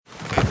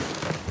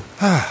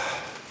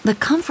The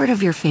comfort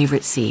of your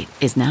favorite seat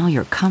is now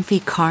your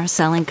comfy car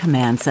selling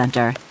command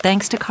center,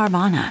 thanks to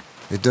Carvana.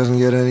 It doesn't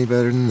get any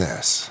better than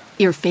this.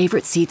 Your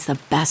favorite seat's the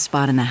best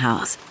spot in the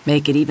house.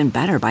 Make it even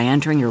better by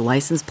entering your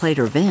license plate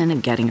or VIN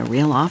and getting a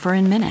real offer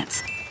in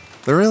minutes.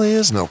 There really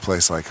is no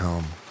place like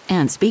home.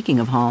 And speaking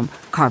of home,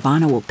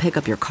 Carvana will pick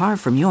up your car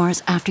from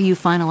yours after you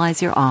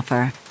finalize your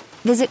offer.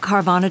 Visit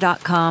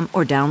Carvana.com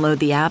or download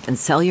the app and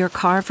sell your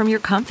car from your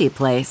comfy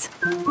place.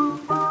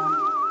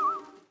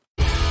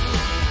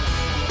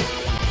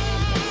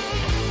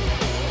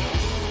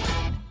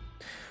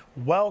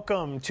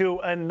 Welcome to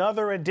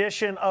another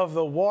edition of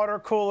the Water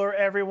Cooler,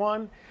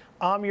 everyone.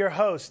 I'm your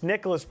host,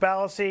 Nicholas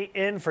Balassi,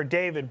 in for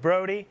David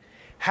Brody.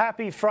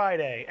 Happy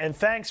Friday, and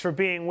thanks for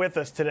being with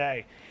us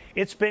today.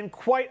 It's been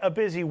quite a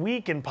busy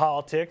week in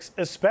politics,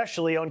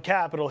 especially on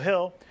Capitol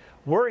Hill.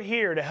 We're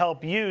here to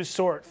help you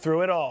sort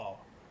through it all.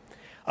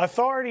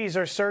 Authorities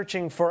are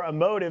searching for a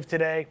motive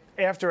today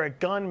after a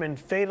gunman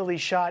fatally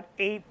shot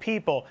 8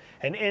 people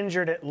and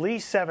injured at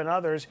least 7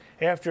 others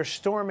after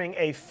storming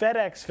a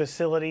FedEx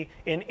facility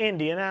in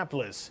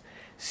Indianapolis.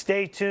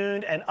 Stay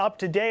tuned and up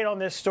to date on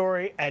this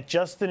story at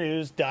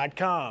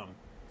justthenews.com.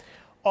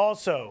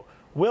 Also,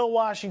 will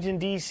Washington,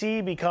 D.C.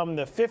 become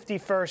the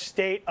 51st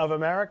state of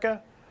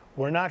America?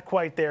 We're not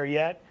quite there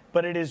yet,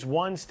 but it is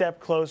one step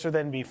closer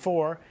than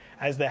before,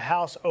 as the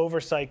House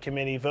Oversight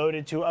Committee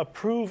voted to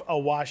approve a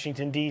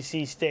Washington,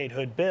 D.C.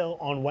 statehood bill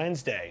on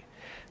Wednesday.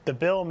 The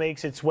bill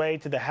makes its way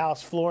to the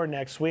House floor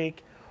next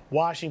week.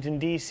 Washington,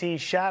 D.C.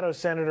 Shadow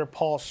Senator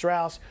Paul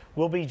Strauss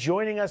will be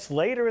joining us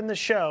later in the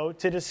show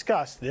to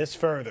discuss this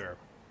further.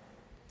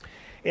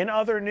 In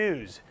other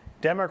news,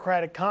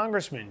 Democratic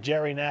Congressman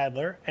Jerry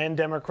Nadler and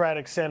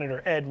Democratic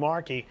Senator Ed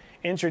Markey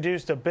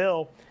introduced a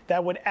bill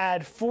that would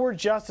add 4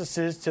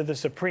 justices to the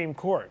Supreme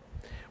Court,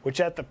 which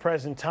at the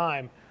present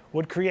time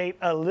would create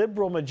a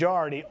liberal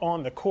majority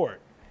on the court.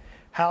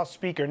 House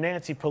Speaker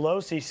Nancy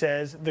Pelosi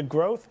says the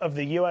growth of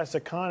the U.S.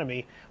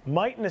 economy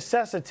might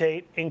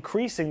necessitate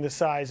increasing the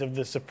size of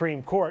the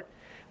Supreme Court,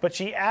 but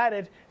she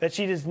added that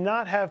she does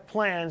not have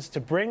plans to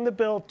bring the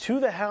bill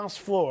to the House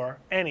floor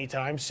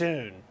anytime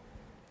soon.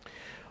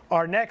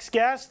 Our next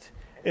guest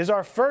is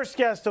our first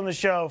guest on the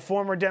show,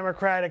 former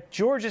Democratic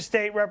Georgia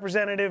State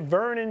Representative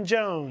Vernon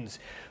Jones,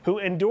 who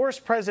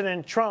endorsed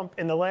President Trump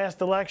in the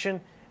last election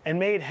and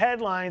made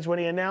headlines when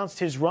he announced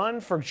his run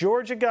for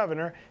Georgia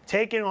governor,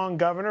 taking on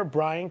Governor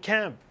Brian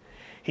Kemp.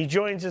 He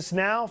joins us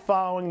now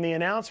following the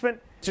announcement.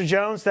 Mr.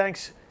 Jones,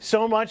 thanks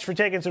so much for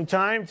taking some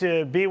time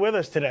to be with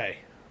us today.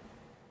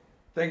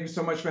 Thank you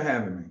so much for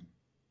having me.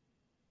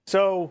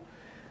 So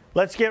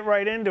let's get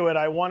right into it.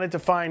 I wanted to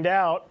find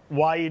out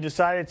why you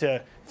decided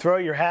to throw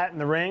your hat in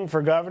the ring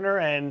for governor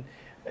and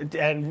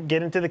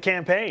get into the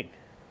campaign.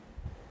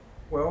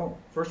 Well,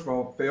 first of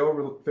all,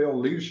 failed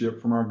leadership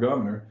from our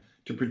governor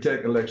to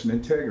protect election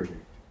integrity.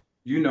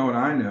 You know and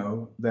I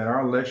know that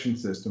our election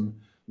system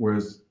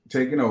was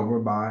taken over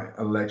by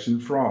election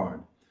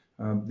fraud.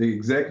 The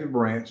executive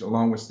branch,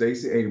 along with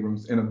Stacey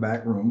Abrams in a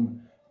back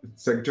room,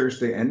 Secretary of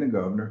State and the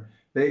governor,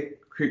 they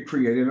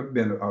created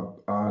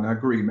an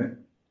agreement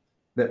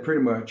that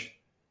pretty much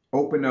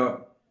opened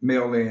up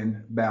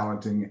mail-in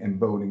balloting and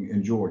voting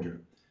in Georgia.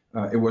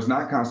 It was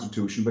not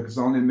constitutional because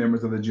only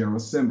members of the General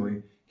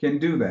Assembly can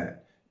do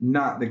that,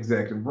 not the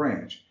executive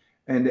branch.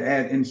 And to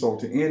add insult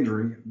to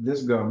injury,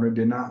 this governor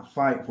did not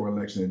fight for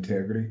election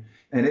integrity,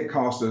 and it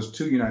cost us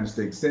 2 United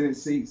States Senate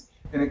seats,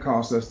 and it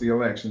cost us the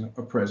election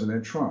of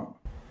President Trump.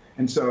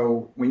 And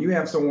so when you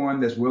have someone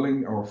that's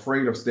willing or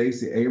afraid of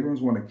Stacey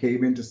Abrams, want to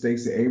cave into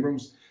Stacey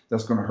Abrams,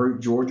 that's going to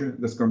hurt Georgia,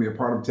 that's going to be a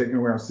part of taking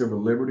away our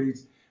civil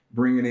liberties,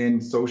 bringing in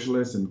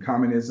socialist and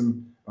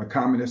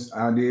communist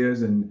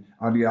ideas and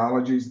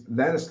ideologies,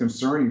 that is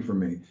concerning for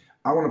me.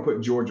 I want to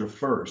put Georgia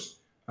first,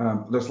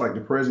 just like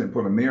the president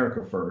put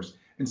America first.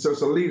 And so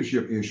it's a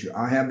leadership issue.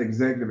 I have the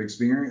executive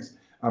experience.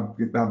 I've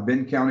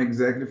been county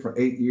executive for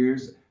 8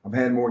 years. I've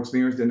had more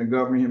experience than the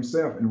governor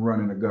himself in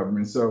running a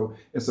government. So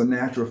it's a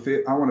natural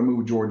fit. I want to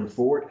move Georgia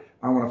forward.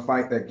 I want to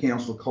fight that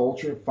cancel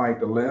culture, fight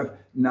the left,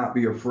 not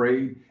be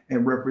afraid,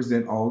 and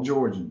represent all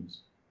Georgians.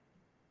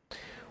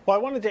 Well, I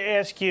wanted to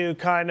ask you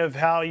kind of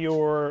how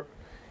your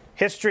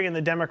history in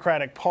the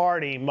Democratic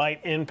Party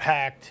might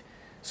impact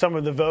some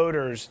of the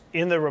voters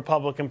in the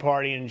Republican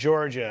Party in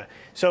Georgia.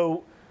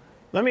 So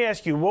let me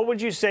ask you, what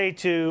would you say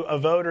to a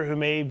voter who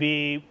may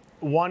be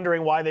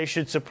wondering why they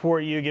should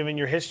support you, given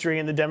your history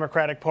in the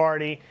Democratic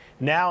Party,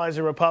 now as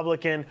a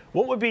Republican?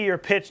 What would be your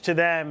pitch to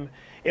them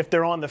if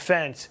they're on the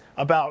fence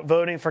about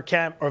voting for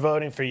Kemp or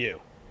voting for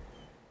you?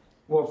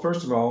 Well,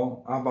 first of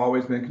all, I've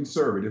always been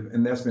conservative,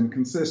 and that's been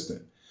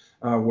consistent,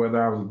 whether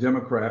I was a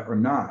Democrat or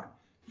not.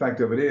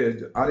 Fact of it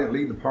is, I didn't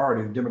leave the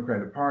party. The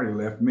Democratic Party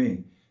left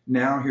me.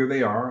 Now here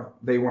they are.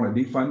 They want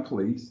to defund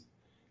police.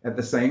 At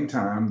the same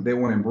time, they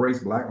want to embrace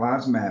Black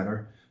Lives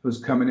Matter, who's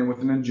coming in with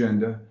an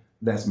agenda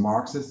that's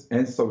Marxist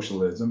and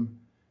socialism.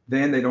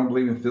 Then they don't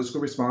believe in fiscal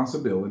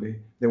responsibility.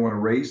 They want to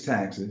raise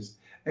taxes.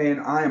 And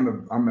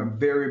I'm a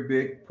very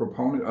big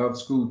proponent of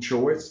school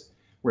choice,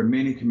 where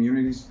many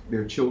communities,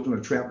 their children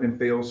are trapped in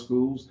failed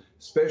schools,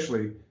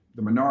 especially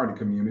the minority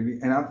community.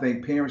 And I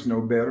think parents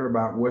know better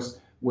about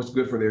what's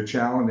good for their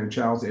child and their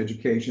child's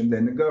education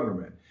than the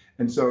government.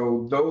 And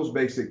so those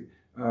basic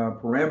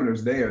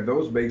parameters there,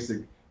 those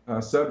basic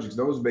subjects,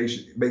 those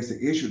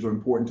basic issues are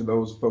important to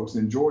those folks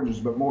in Georgia.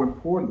 But more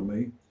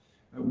importantly,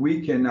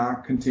 we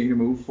cannot continue to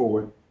move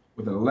forward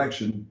with an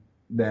election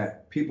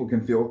that people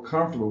can feel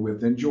comfortable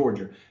with in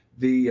Georgia.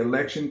 The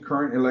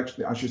current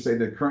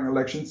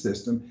election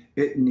system,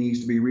 it needs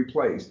to be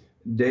replaced.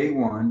 Day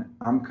one,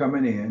 I'm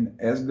coming in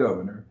as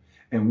governor,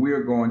 and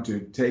we're going to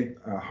take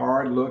a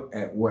hard look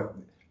at what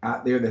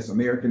out there that's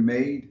American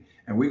made,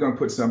 and we're going to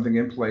put something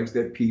in place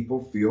that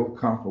people feel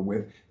comfortable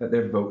with, that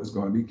their vote is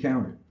going to be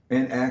counted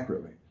and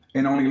accurately,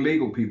 and only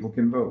legal people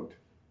can vote.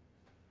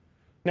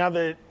 Now,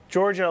 the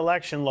Georgia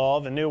election law,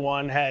 the new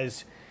one,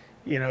 has,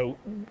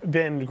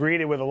 been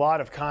greeted with a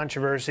lot of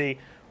controversy.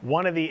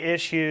 One of the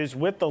issues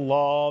with the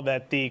law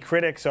that the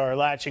critics are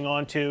latching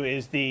onto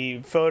is the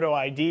photo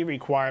ID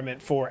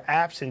requirement for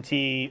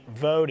absentee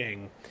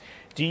voting.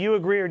 Do you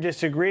agree or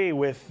disagree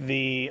with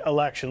the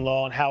election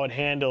law and how it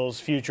handles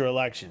future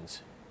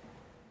elections?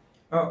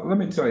 Let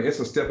me tell you, it's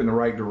a step in the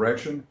right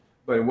direction,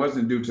 but it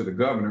wasn't due to the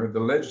governor. The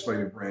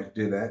legislative branch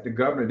did that. The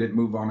governor didn't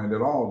move on it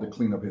at all to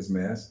clean up his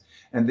mess.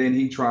 And then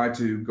he tried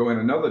to go in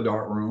another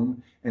dark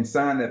room and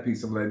sign that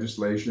piece of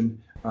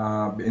legislation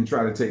and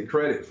try to take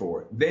credit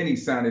for it. Then he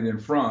signed it in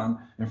front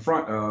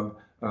of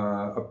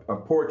a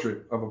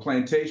portrait of a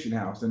plantation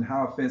house, and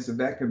how offensive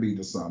that could be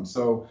to some.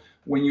 So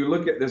when you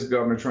look at this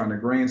governor trying to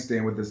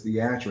grandstand with his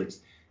theatrics,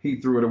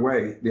 he threw it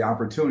away, the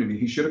opportunity.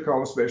 He should have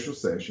called a special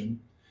session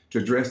to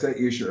address that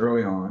issue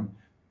early on.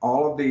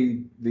 All of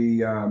the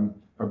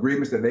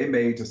agreements that they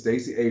made to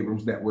Stacey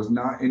Abrams that was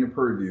not in the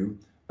purview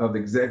of the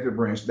executive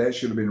branch, that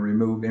should have been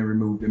removed, and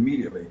removed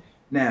immediately.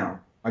 Now,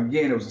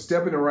 again, it was a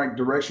step in the right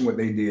direction what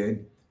they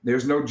did.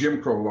 There's no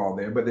Jim Crow law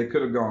there, but they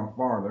could have gone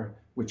farther,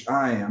 which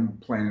I am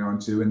planning on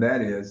to, and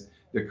that is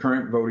the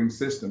current voting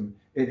system.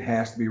 It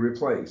has to be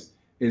replaced.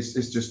 It's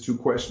just too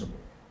questionable.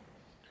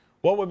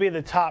 What would be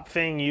the top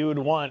thing you would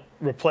want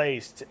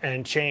replaced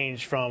and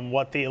changed from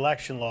what the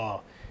election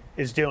law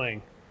is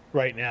doing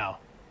right now?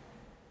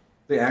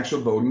 The actual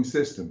voting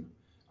system.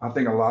 I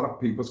think a lot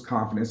of people's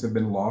confidence have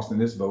been lost in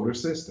this voter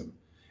system.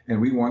 And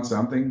we want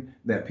something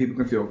that people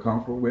can feel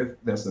comfortable with,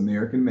 that's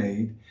American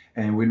made,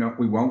 and we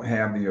won't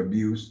have the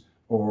abuse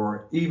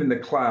or even the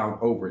cloud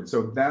over it.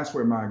 So that's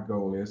where my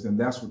goal is, and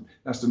that's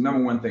the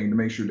number one thing, to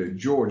make sure that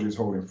Georgia is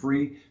holding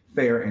free,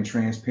 fair, and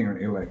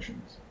transparent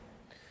elections.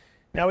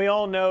 Now, we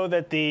all know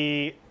that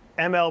the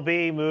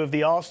MLB moved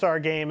the All-Star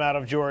game out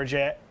of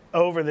Georgia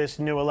over this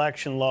new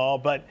election law,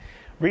 but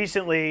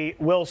recently,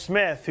 Will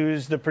Smith,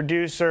 who's the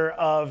producer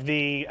of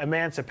the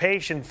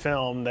Emancipation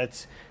film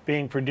that's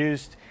being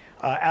produced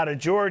out of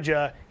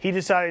Georgia, he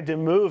decided to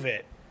move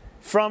it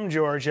from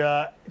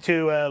Georgia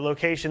to a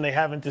location they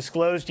haven't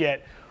disclosed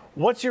yet.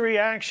 What's your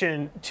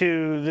reaction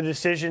to the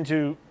decision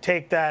to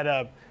take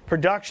that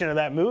production of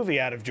that movie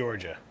out of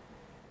Georgia?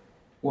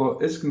 Well,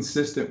 it's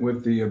consistent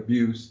with the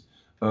abuse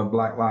of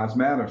Black Lives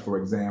Matter, for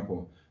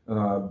example.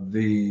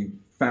 The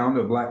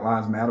founder of Black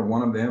Lives Matter,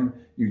 one of them,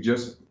 you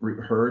just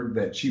heard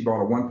that she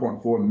bought a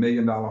 $1.4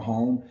 million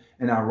home,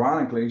 and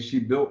ironically, she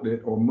built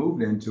it or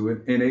moved into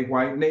it in a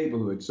white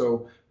neighborhood.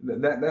 So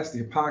that's the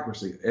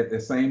hypocrisy. At the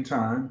same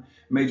time,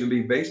 Major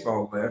League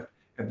Baseball left.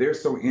 If they're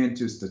so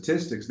into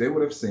statistics, they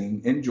would have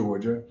seen in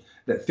Georgia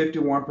that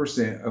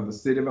 51% of the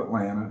city of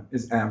Atlanta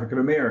is African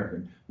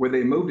American. Where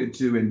they moved it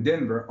to in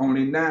Denver,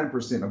 only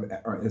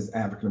 9% is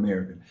African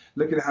American.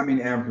 Look at how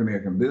many African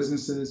American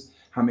businesses,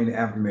 how many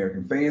African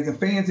American fans, and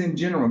fans in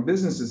general,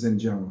 businesses in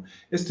general.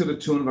 It's to the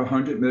tune of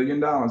 $100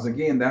 million.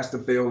 Again, that's the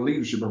failed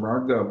leadership of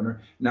our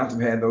governor, not to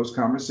have had those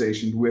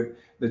conversations with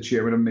the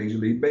chairman of Major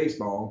League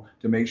Baseball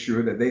to make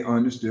sure that they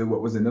understood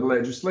what was in the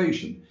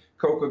legislation.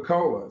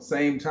 Coca-Cola,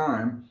 same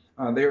time,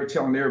 they were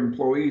telling their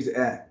employees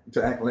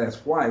to act less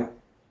white,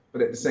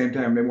 but at the same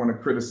time, they want to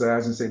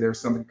criticize and say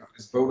there's something about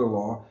this voter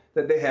law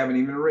that they haven't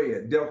even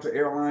read. Delta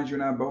Airlines, you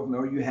and I both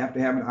know, you have to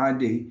have an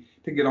ID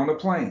to get on a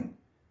plane.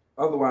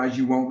 Otherwise,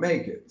 you won't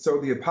make it.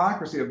 So the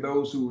hypocrisy of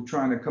those who are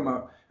trying to come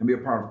up and be a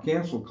part of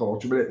cancel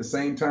culture, but at the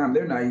same time,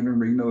 they're not even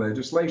reading the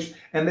legislation,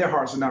 and their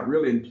hearts are not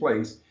really in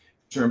place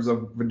in terms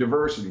of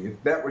diversity.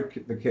 If that were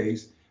the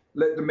case,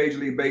 let the Major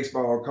League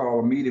Baseball call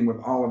a meeting with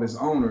all of its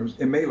owners.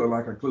 It may look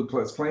like a Ku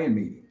Klux Klan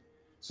meeting.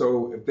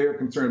 So if they're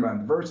concerned about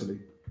diversity,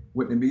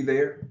 wouldn't it be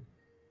there?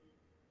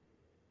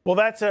 Well,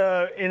 that's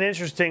an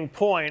interesting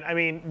point. I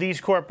mean, these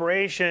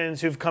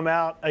corporations who've come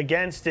out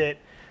against it,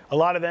 a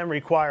lot of them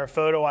require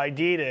photo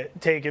ID to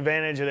take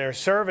advantage of their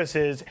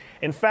services.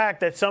 In fact,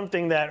 that's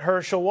something that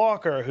Herschel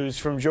Walker, who's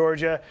from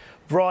Georgia,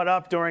 brought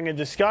up during a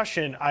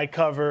discussion I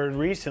covered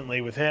recently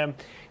with him.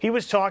 He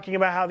was talking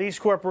about how these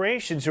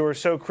corporations who are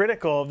so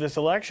critical of this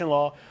election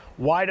law,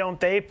 why don't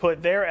they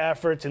put their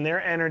efforts and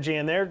their energy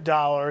and their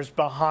dollars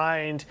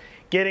behind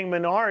getting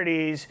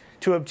minorities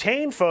to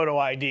obtain photo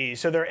ID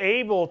so they're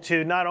able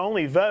to not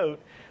only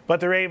vote, but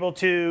they're able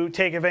to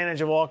take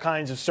advantage of all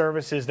kinds of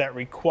services that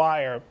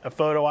require a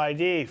photo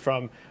ID,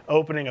 from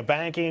opening a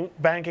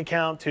bank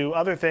account to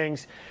other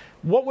things.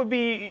 What would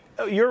be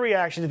your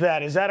reaction to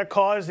that? Is that a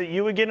cause that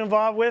you would get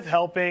involved with,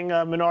 helping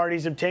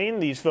minorities obtain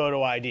these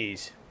photo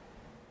IDs?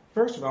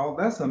 First of all,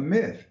 that's a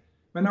myth.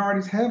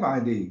 Minorities have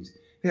IDs.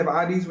 They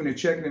have IDs when they're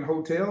checking in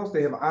hotels.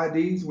 They have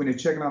IDs when they're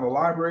checking out a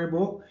library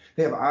book.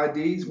 They have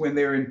IDs when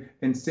they're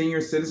in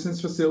senior citizens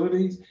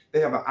facilities.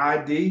 They have an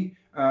ID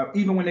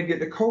even when they get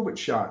the COVID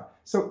shot.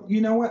 So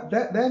you know what?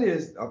 That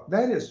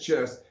is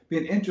just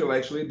being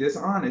intellectually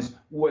dishonest.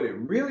 What it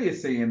really is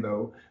saying,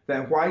 though,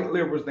 that white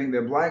liberals think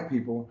that black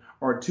people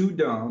are too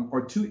dumb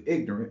or too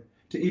ignorant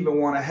to even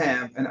want to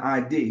have an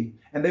ID,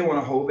 and they want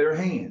to hold their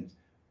hands.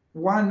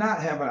 Why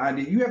not have an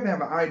ID? You have to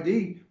have an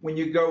ID when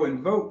you go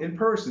and vote in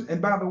person.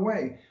 And by the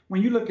way,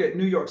 when you look at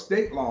New York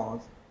State laws,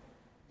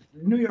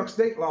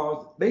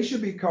 they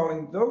should be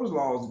calling those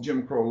laws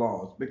Jim Crow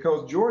laws,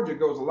 because Georgia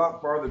goes a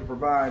lot farther to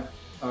provide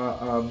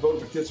voter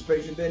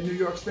participation than New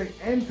York State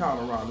and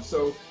Colorado.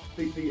 So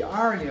the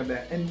irony of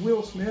that. And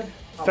Will Smith,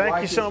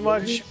 thank you so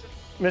much,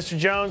 Mr.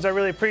 Jones. I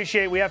really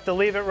appreciate it. We have to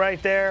leave it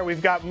right there.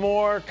 We've got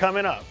more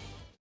coming up.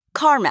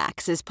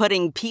 CarMax is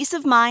putting peace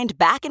of mind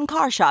back in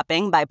car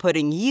shopping by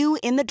putting you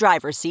in the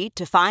driver's seat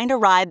to find a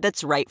ride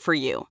that's right for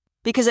you.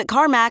 Because at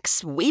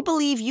CarMax, we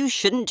believe you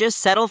shouldn't just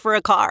settle for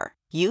a car.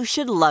 You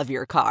should love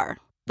your car.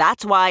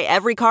 That's why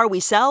every car we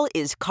sell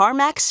is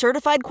CarMax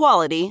certified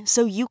quality,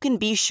 so you can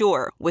be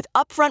sure, with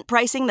upfront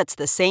pricing that's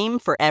the same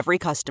for every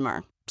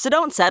customer. So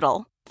don't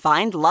settle.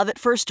 Find love at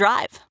first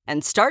drive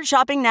and start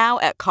shopping now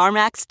at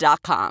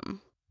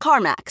CarMax.com.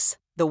 CarMax,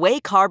 the way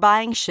car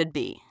buying should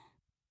be.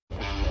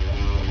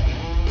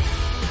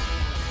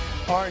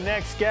 Our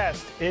next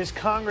guest is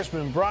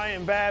Congressman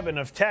Brian Babin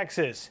of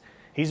Texas.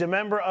 He's a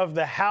member of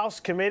the House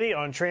Committee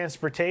on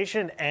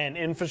Transportation and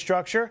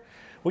Infrastructure,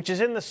 which is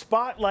in the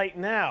spotlight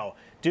now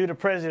due to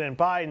President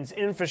Biden's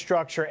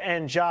infrastructure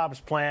and jobs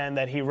plan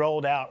that he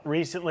rolled out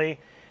recently.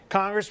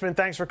 Congressman,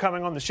 thanks for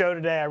coming on the show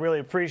today. I really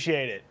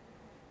appreciate it.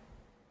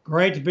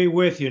 Great to be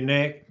with you,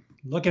 Nick.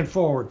 Looking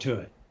forward to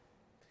it.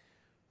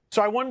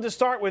 So I wanted to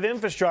start with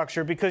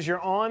infrastructure because you're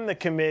on the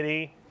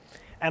committee,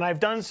 and I've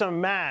done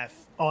some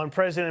math on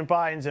President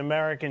Biden's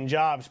American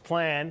Jobs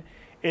Plan.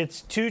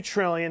 It's $2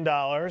 trillion.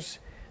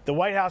 The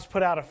White House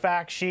put out a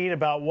fact sheet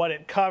about what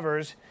it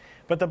covers,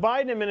 but the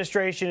Biden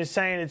administration is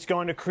saying it's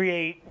going to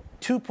create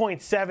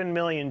 2.7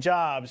 million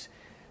jobs.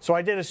 So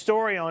I did a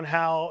story on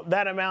how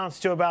that amounts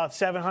to about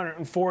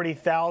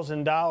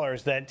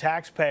 $740,000 that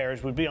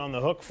taxpayers would be on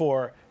the hook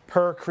for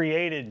per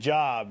created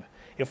job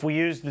if we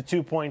use the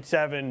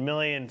 2.7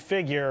 million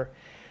figure.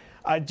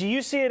 Do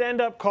you see it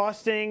end up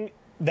costing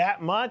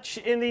that much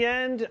in the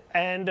end?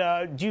 And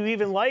do you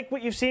even like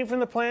what you've seen from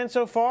the plan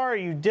so far, or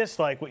you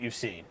dislike what you've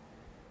seen?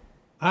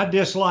 I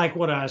dislike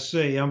what I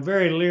see. I'm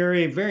very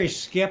leery, very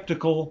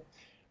skeptical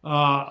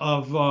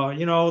of,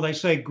 they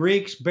say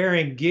Greeks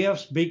bearing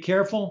gifts, be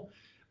careful.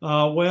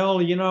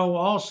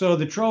 Also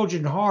the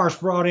Trojan horse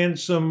brought in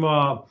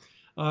some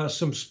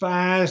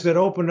spies that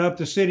opened up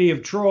the city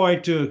of Troy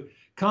to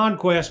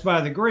conquest by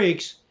the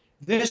Greeks.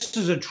 This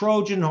is a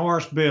Trojan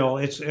horse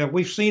bill.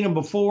 We've seen them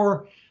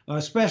before.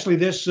 Especially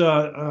this,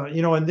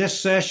 in this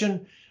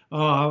session,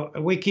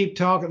 they keep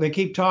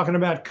talking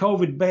about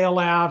COVID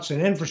bailouts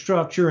and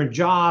infrastructure and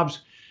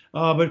jobs,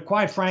 but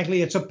quite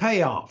frankly, it's a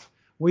payoff.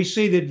 We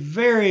see that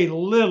very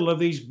little of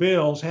these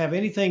bills have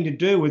anything to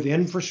do with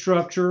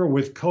infrastructure,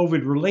 with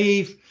COVID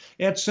relief,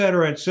 et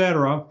cetera, et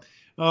cetera.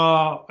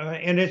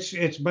 And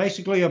it's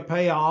basically a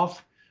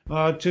payoff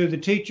to the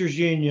teachers'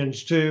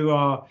 unions,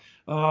 to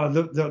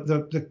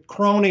the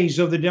cronies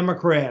of the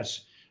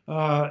Democrats.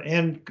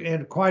 And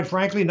quite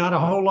frankly, not a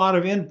whole lot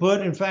of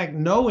input. In fact,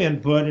 no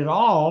input at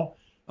all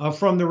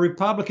from the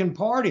Republican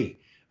Party.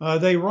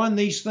 They run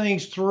these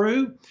things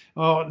through.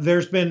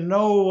 There's been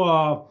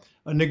no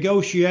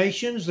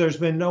negotiations. There's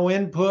been no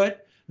input,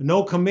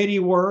 no committee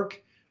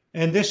work.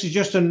 And this is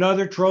just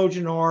another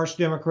Trojan horse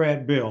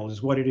Democrat bill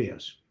is what it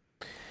is.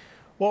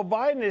 Well,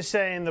 Biden is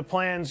saying the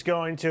plan's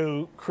going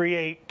to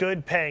create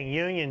good paying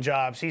union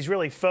jobs. He's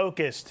really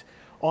focused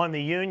on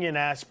the union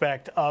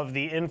aspect of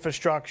the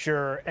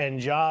infrastructure and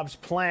jobs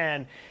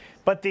plan.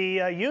 But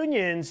the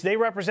unions, they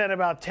represent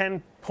about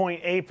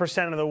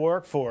 10.8% of the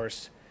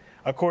workforce,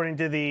 according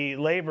to the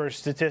labor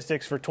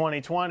statistics for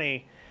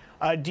 2020.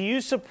 Do you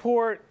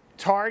support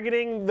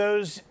targeting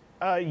those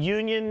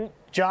union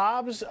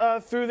jobs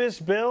through this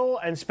bill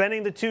and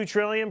spending the $2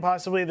 trillion,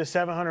 possibly the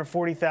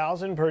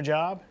 $740,000 per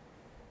job?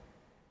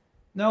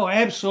 No,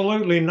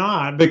 absolutely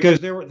not,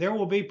 because there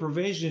will be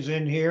provisions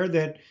in here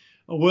that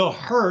will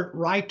hurt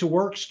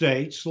right-to-work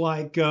states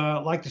like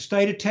the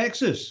state of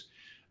Texas.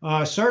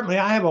 Certainly,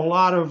 I have a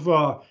lot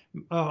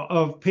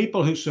of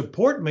people who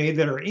support me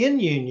that are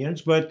in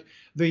unions, but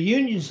the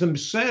unions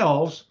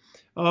themselves,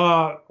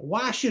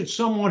 why should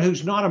someone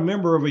who's not a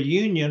member of a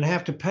union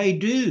have to pay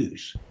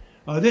dues?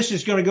 This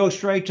is going to go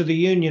straight to the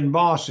union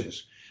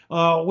bosses.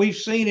 We've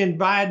seen in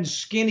Biden's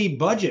skinny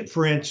budget,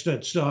 for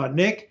instance,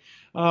 Nick,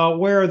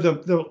 where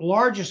the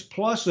largest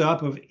plus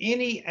up of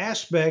any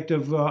aspect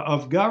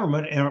of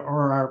government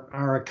or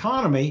our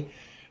economy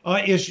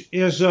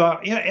is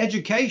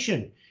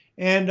education.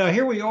 And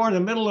here we are in the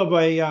middle of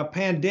a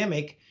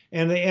pandemic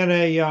and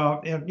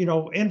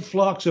a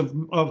influx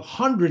of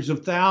hundreds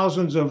of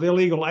thousands of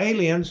illegal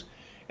aliens,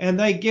 and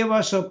they give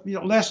us a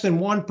less than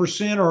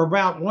 1% or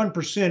about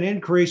 1%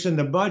 increase in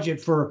the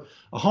budget for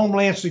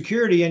Homeland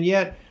Security, and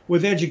yet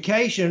with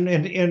education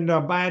in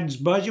Biden's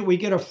budget, we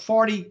get a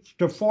 40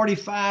 to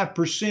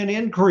 45%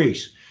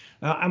 increase.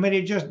 I mean,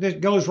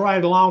 it goes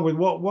right along with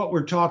what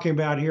we're talking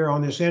about here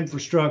on this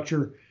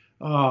infrastructure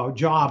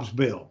jobs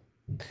bill.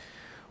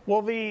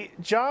 Well, the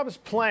jobs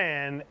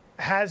plan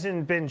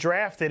hasn't been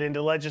drafted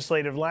into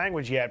legislative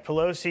language yet.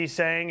 Pelosi's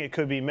saying it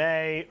could be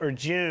May or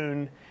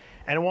June,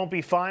 and it won't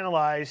be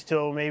finalized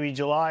till maybe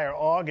July or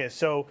August.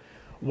 So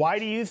why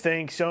do you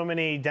think so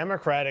many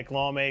Democratic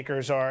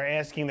lawmakers are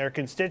asking their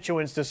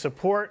constituents to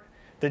support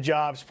the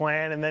jobs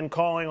plan and then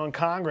calling on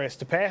Congress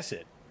to pass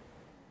it?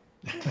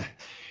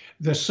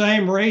 The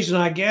same reason,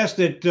 I guess,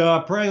 that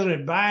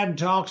President Biden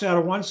talks out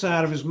of one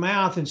side of his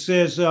mouth and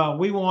says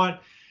we want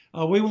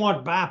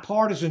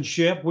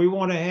bipartisanship. We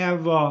want to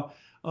have.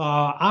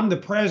 I'm the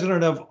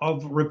president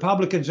of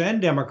Republicans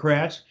and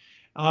Democrats,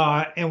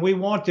 and we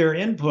want their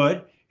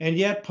input. And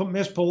yet,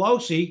 Ms.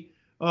 Pelosi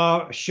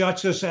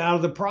shuts us out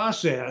of the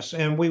process,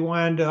 and we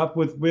wind up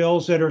with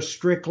bills that are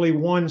strictly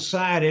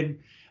one-sided,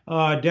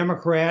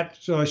 Democrat,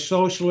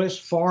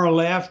 socialist, far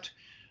left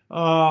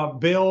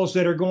bills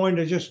that are going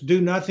to just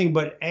do nothing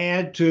but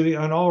add to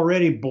an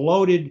already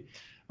bloated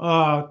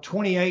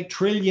 $28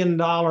 trillion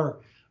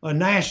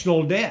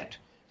national debt.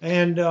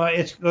 And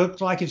it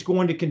looks like it's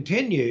going to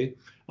continue.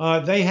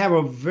 They have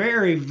a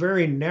very,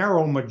 very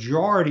narrow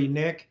majority,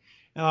 Nick,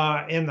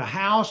 in the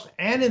House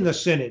and in the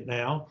Senate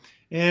now.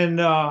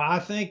 And I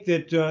think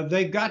that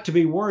they've got to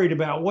be worried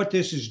about what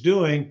this is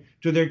doing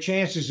to their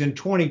chances in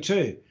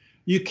 22.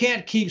 You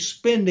can't keep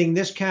spending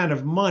this kind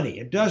of money.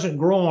 It doesn't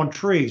grow on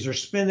trees. They're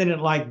spending it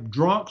like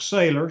drunk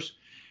sailors.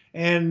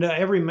 And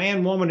every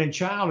man, woman, and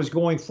child is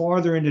going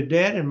farther into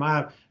debt. And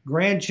my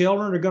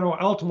grandchildren are going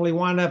to ultimately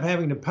wind up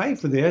having to pay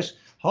for this,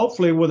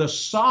 hopefully with a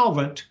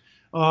solvent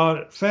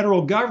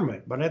federal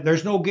government. But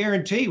there's no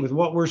guarantee with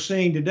what we're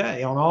seeing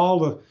today on all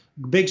the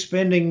big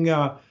spending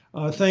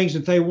things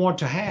that they want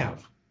to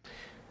have.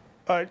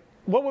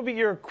 What would be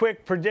your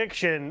quick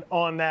prediction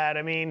on that?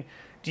 I mean,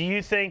 do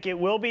you think it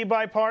will be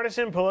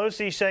bipartisan?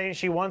 Pelosi saying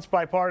she wants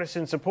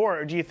bipartisan support,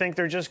 or do you think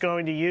they're just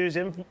going to use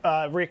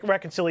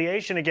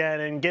reconciliation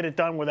again and get it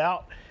done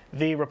without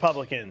the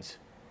Republicans?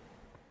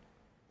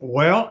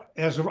 Well,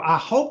 I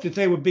hope that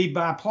they would be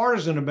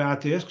bipartisan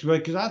about this,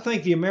 because I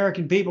think the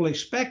American people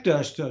expect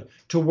us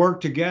to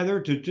work together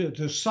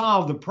to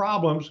solve the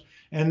problems,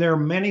 and there are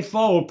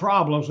manifold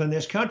problems in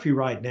this country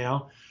right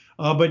now.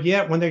 But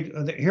yet, when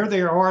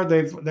they're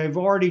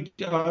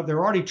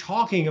already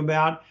talking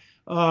about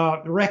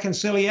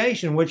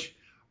reconciliation, which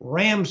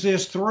rams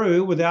this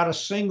through without a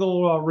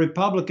single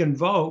Republican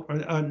vote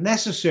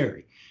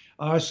necessary.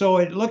 So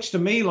it looks to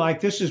me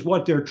like this is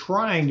what they're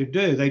trying to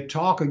do. They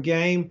talk a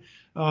game,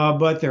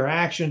 but their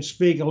actions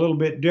speak a little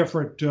bit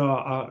different,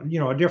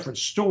 a different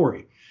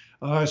story.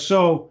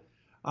 So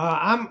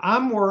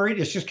I'm worried.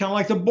 It's just kind of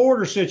like the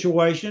border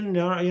situation.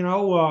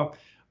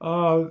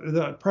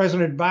 The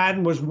President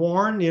Biden was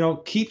warned,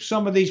 keep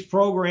some of these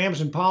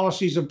programs and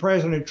policies of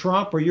President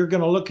Trump, or you're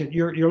going to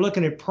you're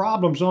looking at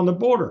problems on the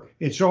border.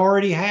 It's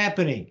already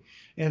happening.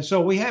 And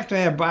so we have to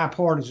have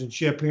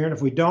bipartisanship here. And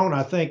if we don't,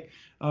 I think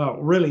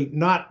really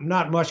not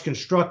much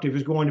constructive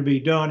is going to be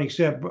done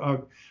except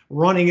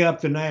running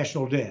up the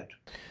national debt.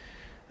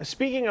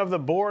 Speaking of the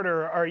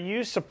border, are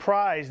you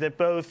surprised that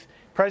both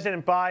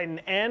President Biden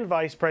and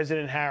Vice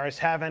President Harris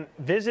haven't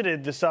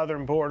visited the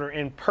southern border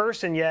in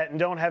person yet and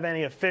don't have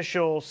any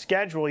official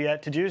schedule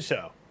yet to do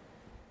so?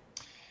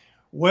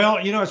 Well,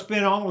 it's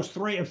been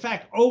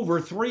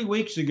over 3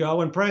 weeks ago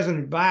when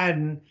President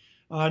Biden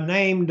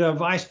named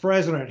Vice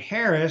President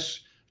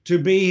Harris to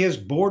be his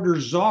border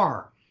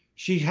czar.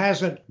 She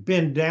hasn't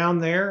been down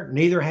there,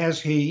 neither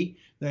has he.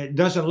 It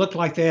doesn't look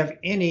like they have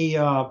any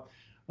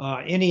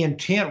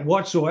intent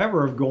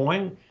whatsoever of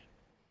going.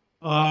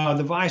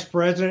 The vice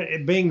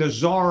president, being the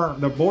czar,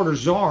 the border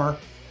czar,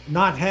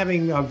 not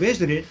having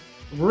visited,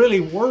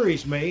 really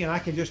worries me. And I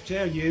can just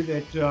tell you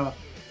that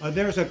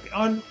there's an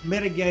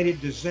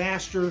unmitigated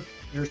disaster.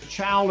 There's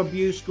child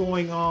abuse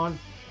going on.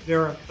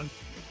 There are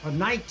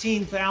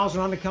 19,000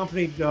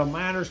 unaccompanied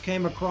minors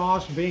came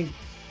across being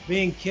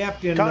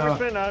kept in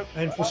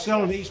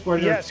facilities where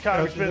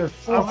Congressman, they're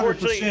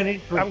 400%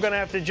 increase. I'm going to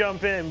have to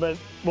jump in, but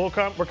we're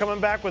coming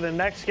back with the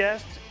next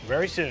guest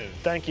very soon.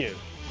 Thank you.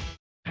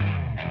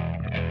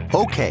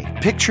 Okay,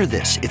 picture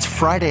this. It's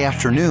Friday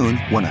afternoon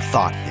when a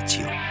thought hits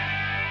you.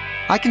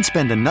 I can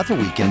spend another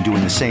weekend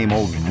doing the same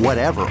old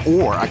whatever,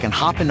 or I can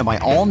hop into my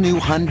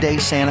all-new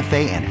Hyundai Santa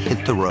Fe and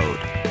hit the road.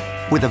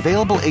 With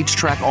available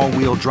H-Track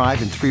all-wheel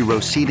drive and 3-row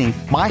seating,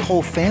 my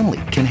whole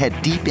family can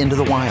head deep into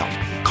the wild.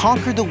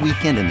 Conquer the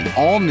weekend in the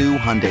all-new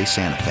Hyundai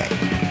Santa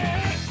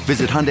Fe.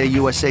 Visit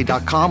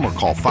HyundaiUSA.com or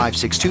call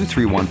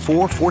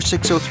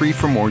 562-314-4603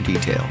 for more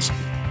details.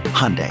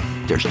 Hyundai,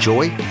 there's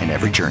joy in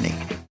every journey.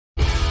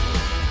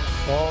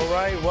 All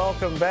right,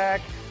 welcome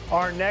back.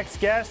 Our next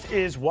guest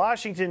is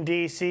Washington,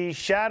 D.C.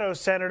 Shadow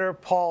Senator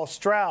Paul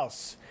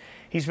Strauss.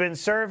 He's been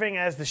serving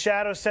as the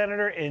Shadow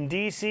Senator in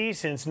D.C.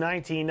 since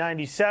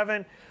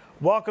 1997.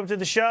 Welcome to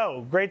the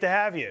show. Great to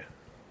have you.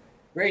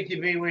 Great to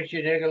be with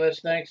you,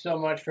 Nicholas. Thanks so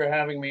much for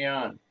having me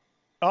on.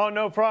 Oh,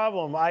 no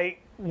problem. I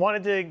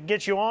wanted to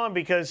get you on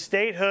because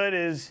statehood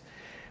is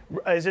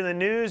in the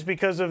news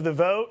because of the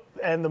vote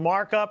and the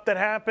markup that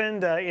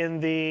happened in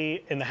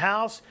the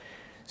House.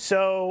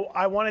 So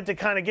I wanted to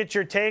kind of get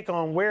your take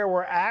on where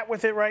we're at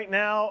with it right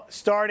now,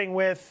 starting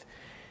with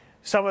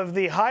some of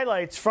the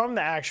highlights from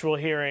the actual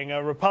hearing.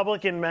 A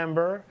Republican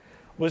member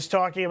was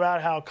talking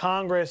about how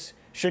Congress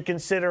should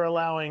consider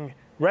allowing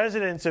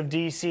residents of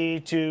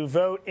D.C. to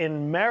vote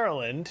in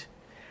Maryland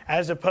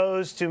as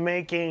opposed to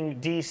making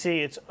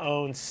D.C. its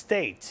own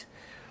state.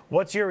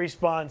 What's your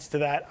response to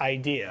that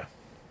idea?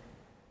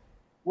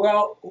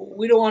 Well,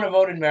 we don't want to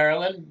vote in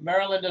Maryland.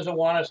 Maryland doesn't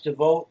want us to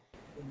vote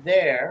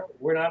there.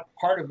 We're not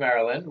part of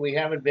Maryland. We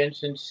haven't been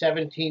since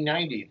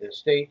 1790. The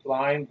state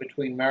line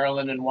between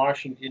Maryland and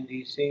Washington,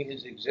 D.C.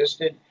 has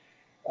existed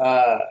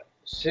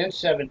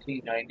since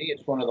 1790.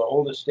 It's one of the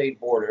oldest state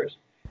borders.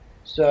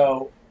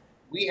 So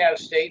we have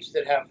states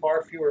that have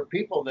far fewer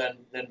people than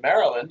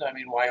Maryland. I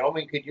mean,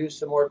 Wyoming could use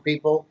some more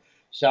people.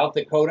 South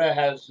Dakota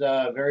has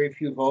very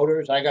few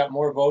voters. I got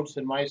more votes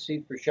in my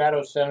seat for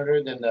shadow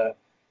senator than the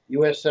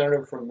U.S.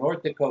 senator from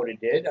North Dakota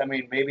did. I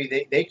mean,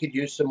 maybe they could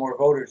use some more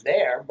voters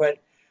there, but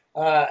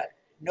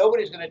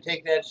nobody's going to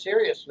take that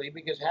seriously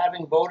because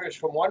having voters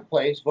from one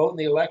place vote in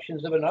the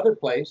elections of another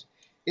place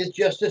is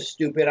just a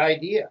stupid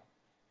idea.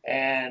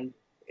 And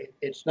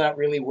it's not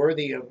really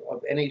worthy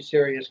of any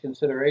serious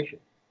consideration.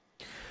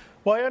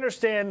 Well, I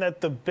understand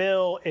that the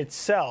bill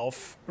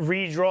itself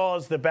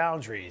redraws the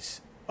boundaries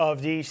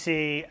of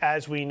D.C.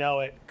 as we know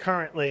it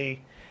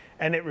currently,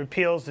 and it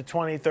repeals the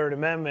 23rd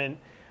Amendment.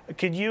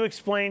 Could you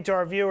explain to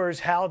our viewers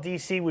how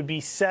D.C. would be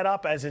set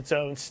up as its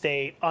own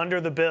state under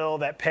the bill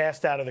that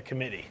passed out of the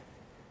committee?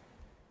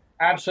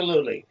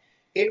 Absolutely.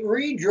 It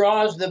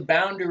redraws the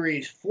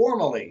boundaries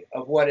formally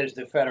of what is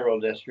the federal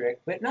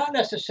district, but not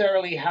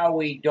necessarily how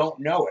we don't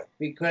know it.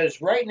 Because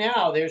right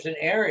now there's an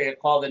area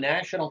called the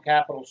National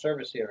Capital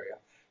Service Area,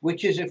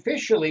 which is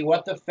officially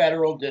what the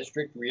federal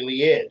district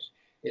really is.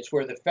 It's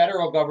where the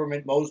federal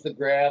government mows the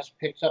grass,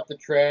 picks up the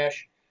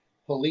trash,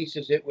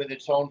 polices it with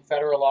its own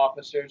federal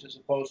officers as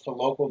opposed to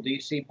local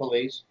D.C.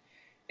 police.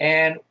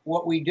 And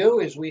what we do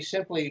is we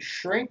simply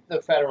shrink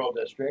the federal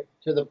district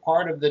to the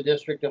part of the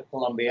District of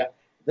Columbia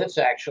that's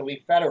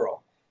actually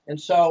federal. And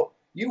so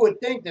you would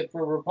think that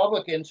for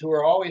Republicans who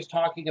are always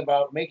talking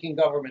about making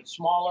government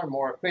smaller,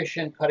 more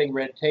efficient, cutting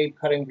red tape,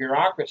 cutting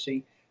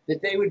bureaucracy,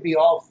 that they would be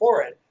all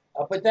for it.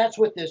 But that's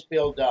what this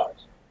bill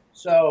does.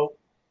 So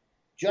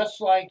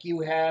just like you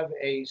have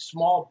a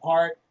small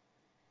part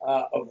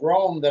of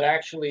Rome that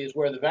actually is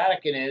where the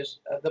Vatican is,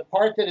 the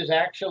part that is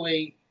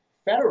actually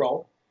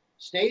federal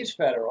stays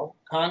federal.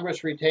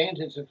 Congress retains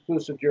its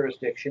exclusive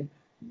jurisdiction.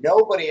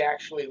 Nobody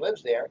actually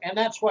lives there. And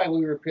that's why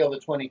we repeal the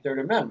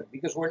 23rd Amendment,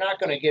 because we're not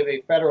going to give a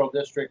federal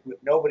district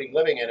with nobody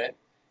living in it,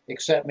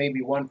 except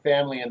maybe one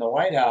family in the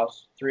White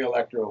House, 3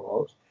 electoral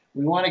votes.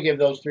 We want to give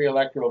those 3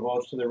 electoral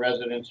votes to the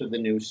residents of the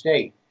new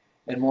state.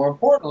 And more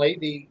importantly,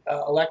 the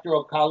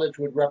Electoral College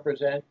would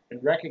represent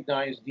and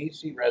recognize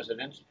D.C.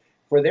 residents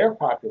for their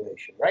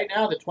population. Right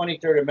now, the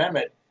 23rd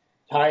Amendment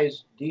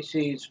ties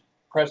D.C.'s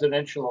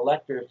presidential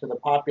electors to the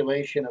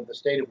population of the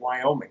state of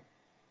Wyoming.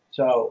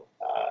 So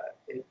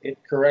it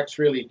corrects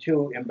really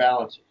 2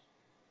 imbalances.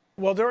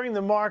 Well, during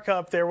the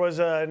markup, there was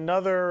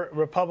another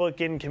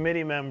Republican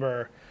committee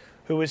member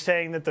who was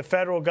saying that the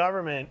federal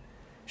government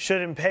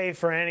shouldn't pay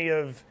for any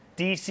of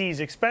D.C.'s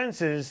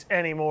expenses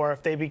anymore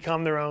if they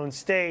become their own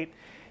state.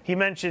 He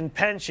mentioned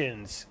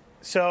pensions.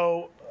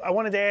 So I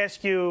wanted to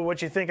ask you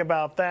what you think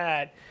about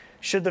that.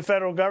 Should the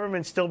federal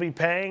government still be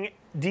paying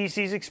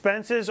D.C.'s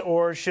expenses,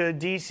 or should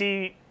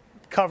D.C.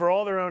 cover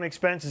all their own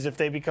expenses if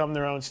they become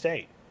their own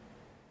state?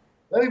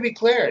 Let me be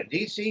clear.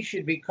 D.C.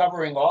 should be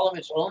covering all of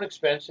its own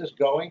expenses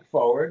going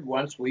forward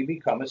once we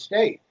become a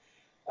state.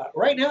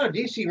 Right now,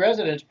 D.C.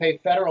 residents pay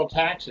federal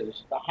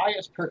taxes, the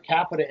highest per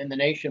capita in the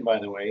nation, by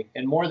the way,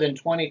 in more than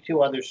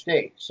 22 other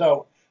states.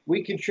 So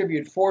we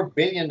contribute $4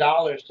 billion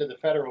to the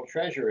federal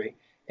treasury.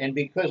 And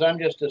because I'm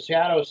just a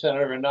shadow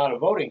senator and not a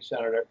voting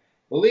senator,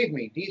 believe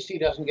me, D.C.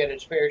 doesn't get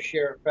its fair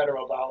share of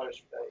federal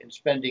dollars in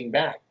spending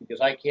back,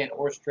 because I can't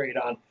horse trade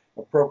on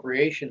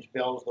appropriations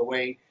bills the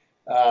way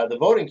the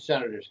voting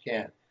senators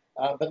can.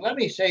 But let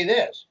me say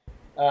this.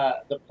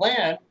 The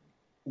plan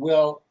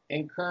will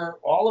incur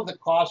all of the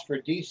costs for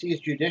D.C.'s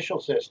judicial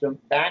system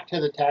back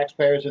to the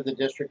taxpayers of the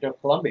District of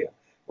Columbia.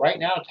 Right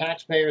now,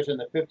 taxpayers in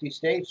the 50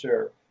 states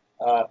are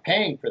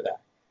paying for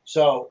that.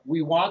 So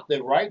we want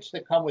the rights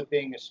that come with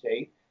being a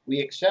state.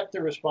 We accept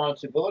the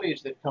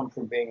responsibilities that come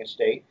from being a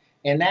state,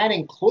 and that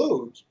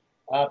includes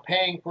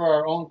paying for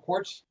our own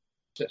court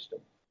system.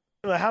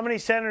 How many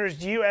senators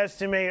do you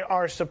estimate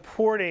are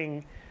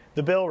supporting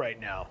the bill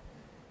right now?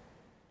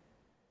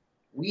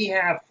 We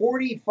have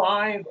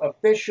 45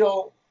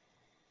 official,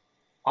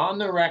 on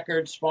the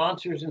record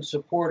sponsors and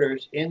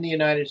supporters in the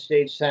United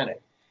States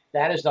Senate.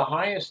 That is the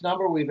highest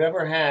number we've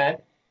ever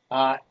had,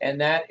 and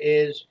that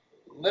is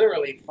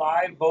literally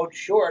 5 votes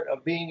short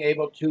of being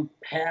able to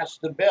pass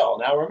the bill.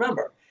 Now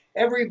remember,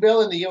 every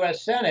bill in the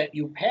U.S. Senate,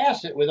 you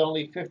pass it with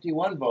only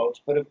 51 votes,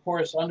 but of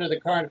course, under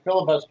the current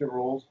filibuster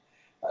rules,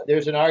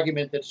 there's an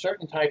argument that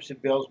certain types of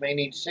bills may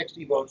need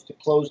 60 votes to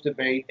close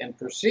debate and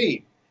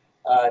proceed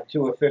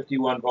to a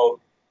 51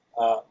 vote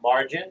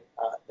margin.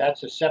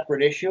 That's a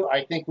separate issue.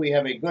 I think we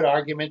have a good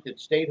argument that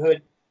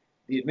statehood,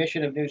 the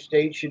admission of new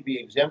states, should be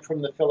exempt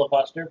from the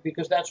filibuster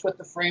because that's what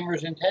the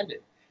framers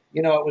intended.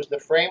 You know, it was the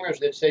framers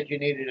that said you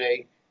needed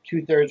a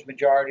 2/3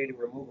 majority to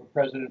remove a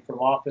president from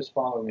office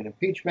following an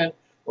impeachment,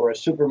 or a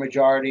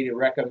supermajority to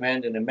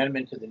recommend an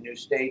amendment to the new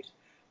states.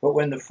 But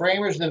when the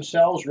framers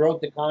themselves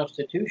wrote the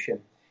Constitution,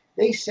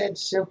 they said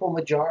simple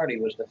majority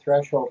was the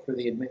threshold for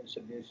the admittance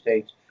of new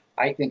states.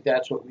 I think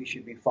that's what we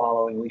should be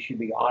following. We should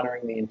be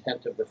honoring the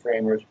intent of the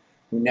framers,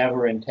 who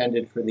never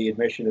intended for the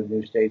admission of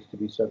new states to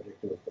be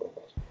subject to a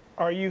filibuster.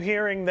 Are you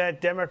hearing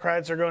that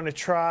Democrats are going to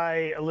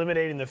try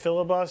eliminating the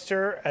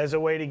filibuster as a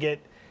way to get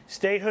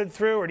statehood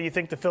through, or do you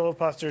think the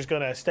filibuster is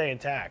going to stay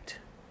intact?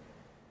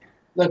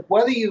 Look,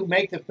 whether you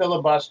make the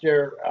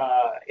filibuster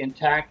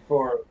intact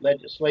for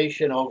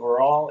legislation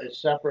overall is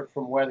separate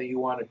from whether you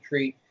want to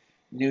treat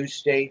new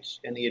states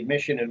and the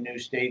admission of new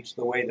states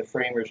the way the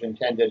framers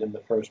intended in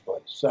the first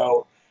place.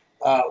 So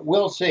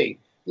we'll see.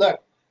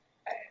 Look,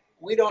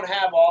 we don't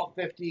have all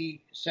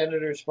 50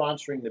 senators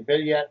sponsoring the bill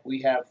yet. We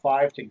have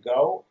 5 to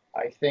go.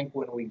 I think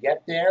when we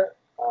get there,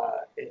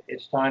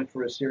 it's time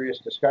for a serious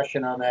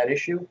discussion on that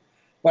issue.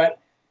 But,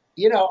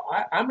 you know,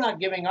 I'm not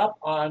giving up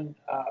on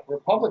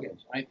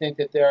Republicans. I think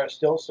that there are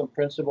still some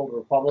principled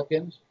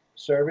Republicans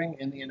serving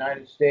in the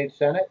United States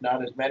Senate,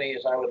 not as many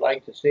as I would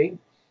like to see.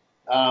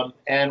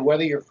 And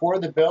whether you're for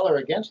the bill or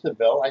against the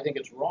bill, I think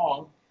it's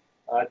wrong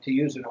to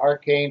use an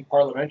arcane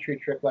parliamentary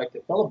trick like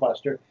the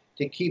filibuster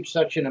to keep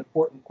such an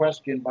important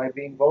question by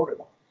being voted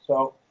on.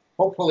 So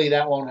hopefully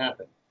that won't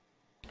happen.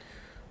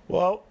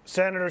 Well,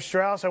 Senator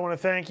Strauss, I want to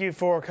thank you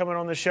for coming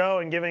on the show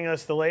and giving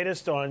us the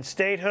latest on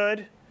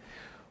statehood.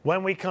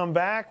 When we come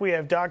back, we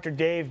have Dr.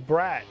 Dave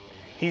Bratt.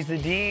 He's the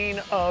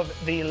Dean of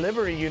the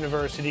Liberty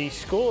University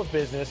School of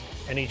Business,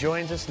 and he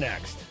joins us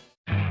next.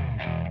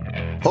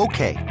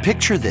 Okay,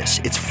 picture this.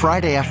 It's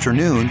Friday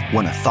afternoon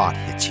when a thought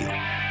hits you.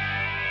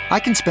 I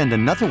can spend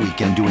another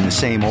weekend doing the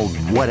same old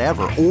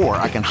whatever, or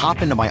I can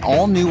hop into my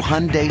all-new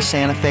Hyundai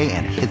Santa Fe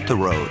and hit the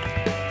road.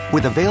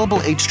 With available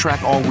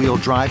H-Track all-wheel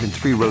drive and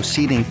 3-row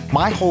seating,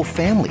 my whole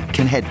family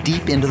can head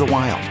deep into the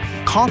wild.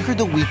 Conquer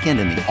the weekend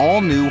in the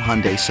all-new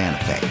Hyundai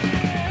Santa Fe.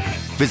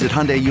 Visit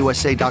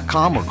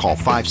HyundaiUSA.com or call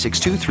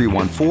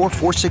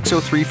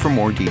 562-314-4603 for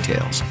more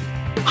details.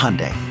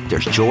 Hyundai,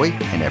 there's joy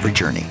in every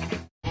journey.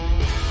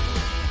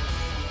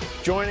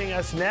 Joining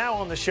us now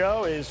on the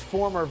show is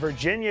former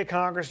Virginia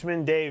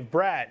Congressman Dave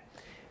Bratt.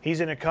 He's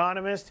an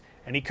economist,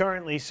 and he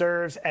currently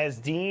serves as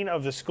Dean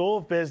of the School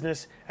of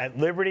Business at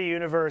Liberty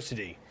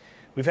University.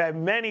 We've had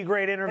many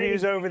great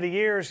interviews over the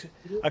years,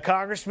 a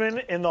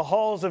congressman in the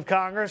halls of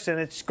Congress, and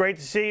it's great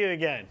to see you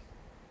again.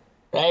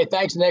 Hey,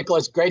 thanks,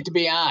 Nicholas. Great to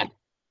be on.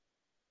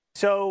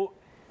 So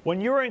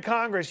when you were in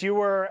Congress, you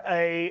were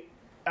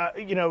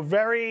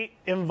very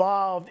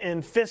involved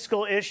in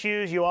fiscal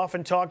issues. You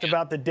often talked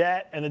about the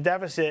debt and the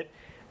deficit.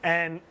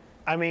 And,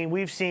 I mean,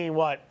 we've seen,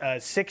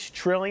 $6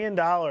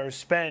 trillion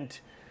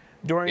spent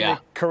during the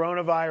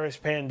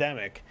coronavirus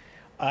pandemic.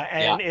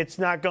 It's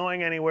not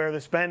going anywhere, the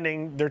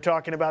spending. They're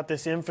talking about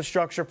this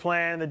infrastructure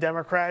plan, the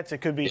Democrats. It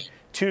could be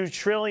 $2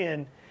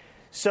 trillion.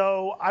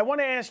 So I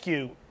want to ask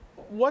you,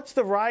 what's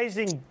the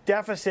rising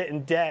deficit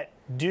and debt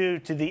do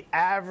to the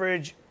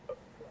average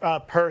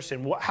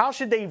person? How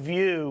should they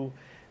view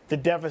the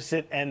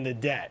deficit and the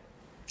debt?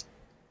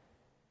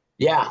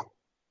 Yeah.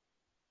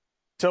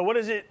 So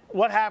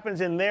what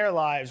happens in their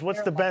lives?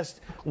 What's the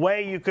best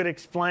way you could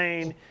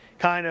explain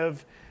kind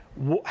of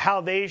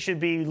how they should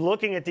be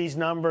looking at these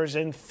numbers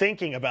and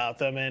thinking about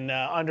them and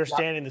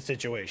understanding the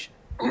situation?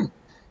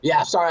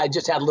 Yeah, sorry, I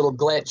just had a little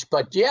glitch.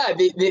 But yeah,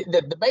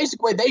 the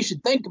basic way they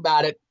should think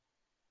about it,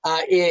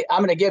 I'm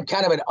going to give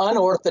kind of an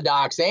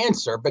unorthodox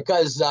answer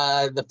because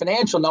the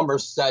financial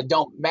numbers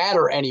don't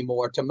matter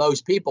anymore to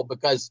most people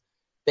because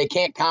they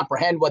can't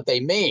comprehend what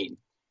they mean.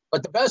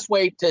 But the best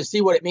way to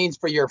see what it means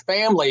for your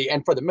family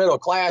and for the middle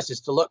class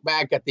is to look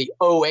back at the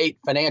 2008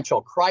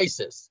 financial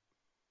crisis.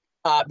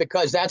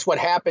 Because that's what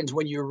happens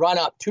when you run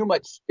up too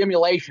much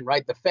stimulation,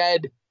 right?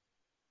 The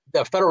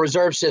Federal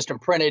Reserve System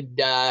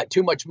printed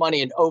too much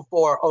money in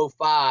 2004,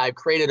 2005,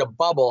 created a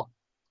bubble.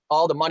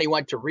 All the money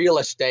went to real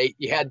estate.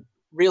 You had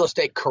real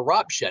estate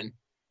corruption,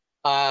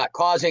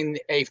 causing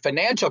a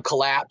financial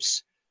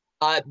collapse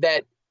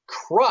that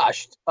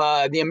crushed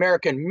the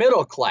American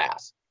middle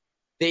class.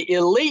 The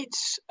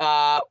elites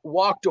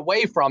walked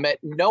away from it.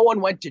 No one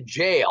went to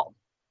jail.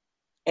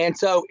 And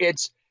so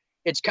it's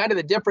It's kind of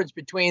the difference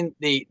between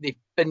the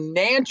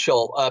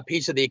financial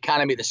piece of the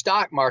economy, the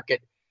stock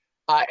market,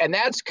 and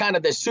that's kind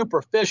of the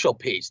superficial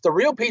piece. The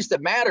real piece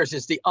that matters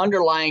is the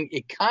underlying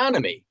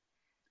economy.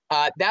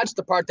 That's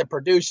the part that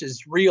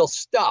produces real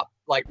stuff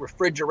like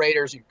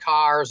refrigerators and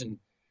cars and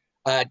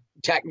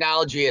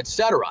technology, et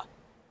cetera.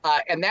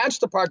 And that's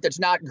the part that's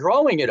not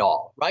growing at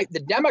all, right?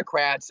 The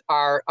Democrats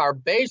are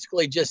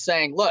basically just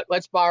saying, look,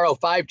 let's borrow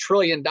 $5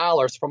 trillion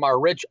from our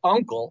rich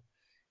uncle.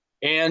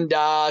 And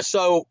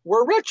so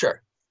we're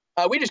richer.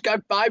 We just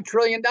got $5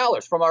 trillion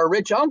from our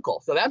rich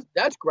uncle. So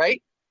that's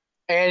great.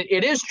 And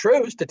it is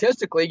true,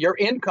 statistically, your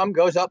income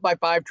goes up by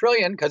 $5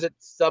 trillion because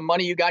it's the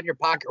money you got in your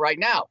pocket right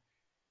now.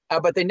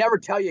 But they never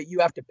tell you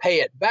have to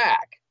pay it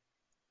back.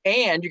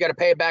 And you got to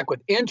pay it back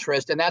with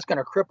interest, and that's going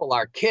to cripple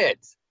our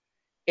kids.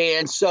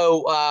 And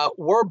so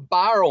we're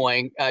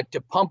borrowing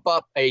to pump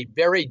up a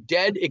very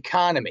dead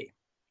economy.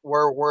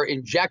 We're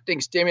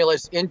injecting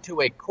stimulus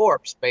into a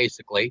corpse,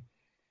 basically.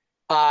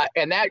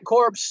 And that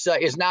corpse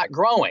is not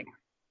growing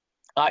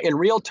in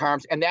real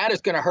terms. And that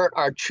is going to hurt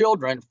our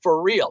children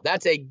for real.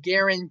 That's a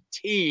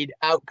guaranteed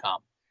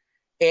outcome.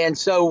 And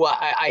so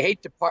I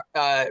hate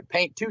to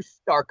paint too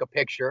stark a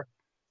picture,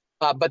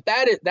 but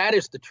that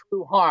is the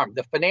true harm.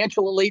 The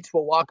financial elites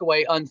will walk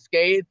away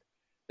unscathed.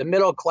 The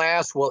middle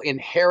class will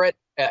inherit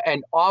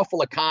an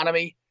awful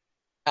economy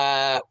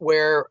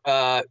where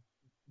the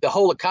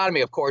whole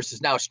economy, of course,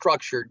 is now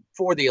structured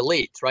for the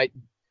elites, right?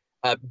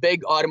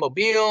 Big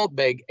automobile,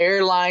 big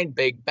airline,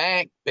 big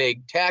bank,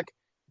 big tech,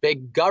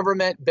 big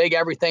government, big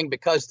everything,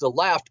 because the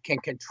left can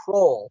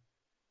control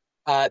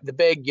the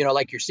big,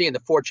 like you're seeing the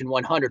Fortune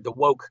 100, the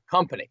woke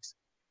companies.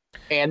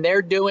 And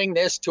they're doing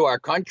this to our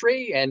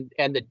country, and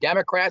the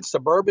Democrat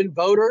suburban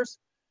voters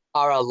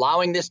are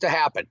allowing this to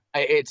happen.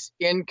 It's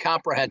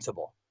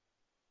incomprehensible.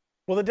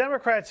 Well, the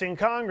Democrats in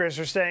Congress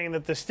are saying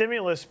that the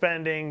stimulus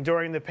spending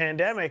during the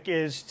pandemic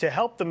is to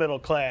help the middle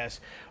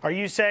class. Are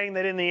you saying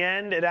that in the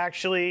end it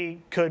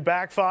actually could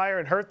backfire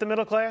and hurt the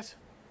middle class?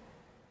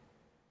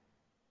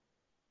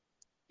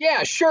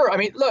 Yeah, sure. I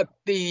mean, look,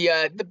 the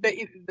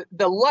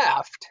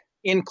left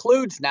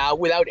includes now,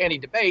 without any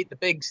debate, the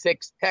big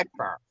six tech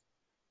firms.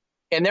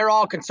 And they're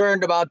all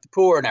concerned about the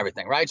poor and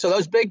everything, right? So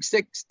those big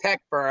six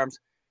tech firms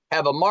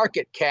have a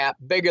market cap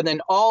bigger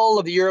than all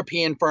of the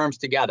European firms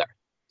together.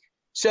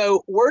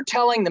 So we're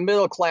telling the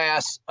middle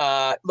class,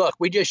 look,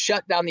 we just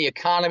shut down the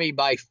economy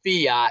by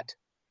fiat.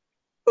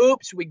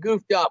 Oops, we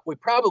goofed up. We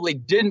probably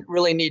didn't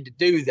really need to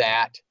do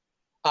that.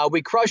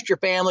 We crushed your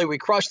family. We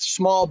crushed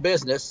small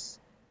business.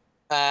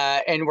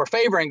 And we're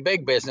favoring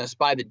big business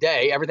by the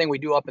day. Everything we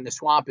do up in the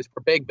swamp is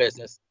for big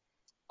business.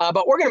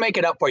 But we're going to make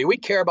it up for you. We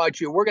care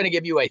about you. We're going to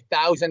give you a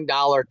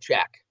 $1,000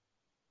 check.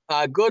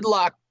 Good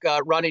luck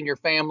running your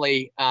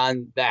family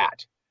on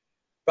that.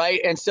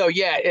 Right. And so,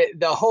 yeah,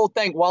 the whole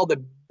thing, while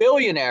the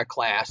billionaire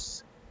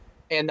class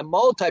and the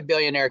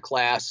multi-billionaire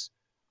class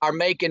are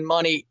making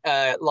money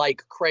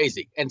like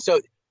crazy. And so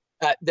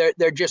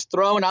they're just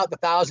throwing out the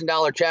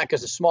 $1,000 check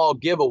as a small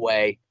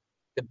giveaway.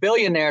 The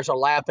billionaires are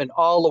laughing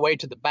all the way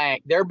to the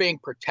bank. They're being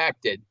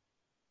protected.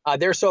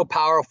 They're so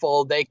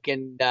powerful, they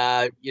can,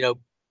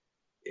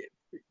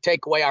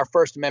 take away our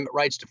First Amendment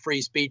rights to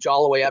free speech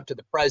all the way up to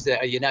the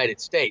president of the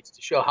United States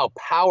to show how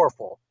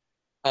powerful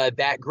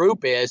that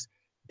group is.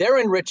 They're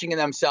enriching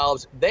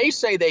themselves. They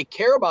say they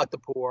care about the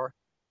poor.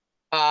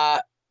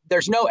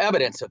 There's no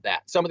evidence of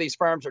that. Some of these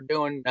firms are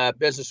doing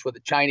business with the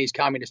Chinese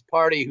Communist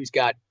Party, who's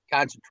got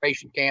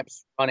concentration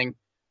camps running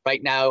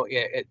right now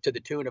to the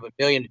tune of 1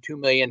 million to 2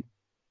 million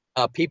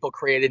people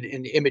created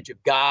in the image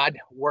of God,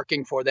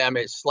 working for them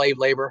as slave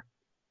labor,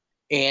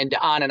 and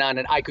on and on.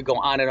 And I could go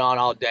on and on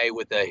all day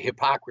with the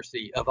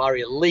hypocrisy of our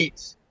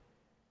elites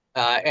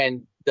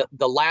and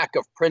the lack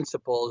of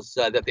principles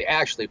that they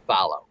actually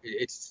follow.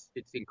 It's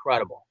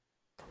incredible.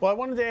 Well, I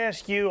wanted to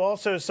ask you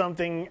also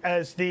something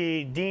as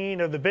the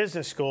dean of the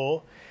business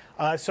school.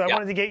 I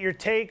wanted to get your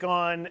take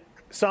on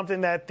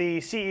something that the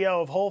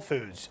CEO of Whole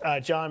Foods,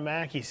 John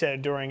Mackey,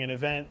 said during an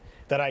event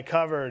that I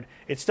covered.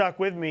 It stuck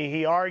with me.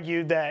 He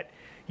argued that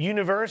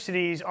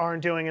universities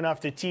aren't doing enough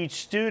to teach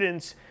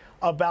students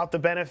about the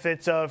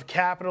benefits of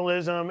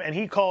capitalism, and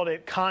he called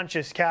it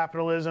conscious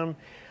capitalism.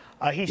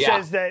 He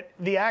says that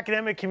the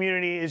academic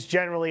community is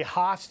generally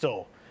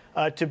hostile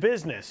to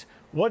business.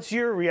 What's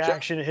your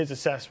reaction to his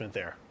assessment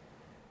there?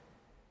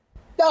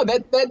 No,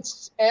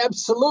 that's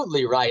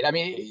absolutely right. I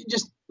mean,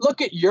 just look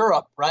at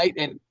Europe, right?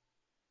 And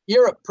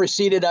Europe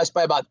preceded us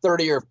by about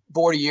 30 or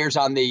 40 years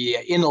on the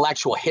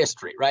intellectual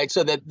history, right?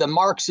 So that the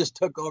Marxists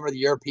took over the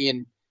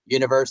European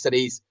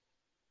universities.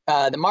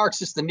 The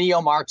Marxists, the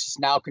neo-Marxists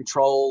now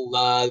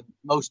control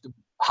most of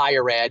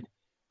higher ed.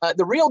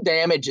 The real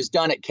damage is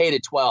done at K to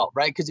 12,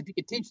 right? Because if you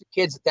can teach the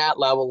kids at that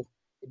level,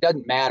 it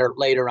doesn't matter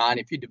later on.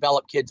 If you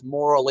develop kids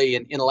morally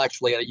and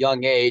intellectually at a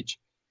young age,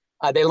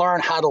 they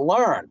learn how to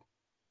learn.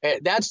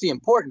 That's the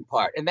important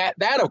part. And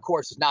that of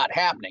course, is not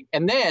happening.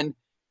 And then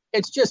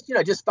it's just,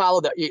 just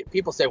follow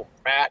people say, well,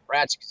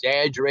 Pratt's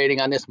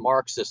exaggerating on this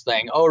Marxist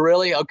thing. Oh,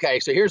 really? Okay,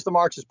 so here's the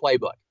Marxist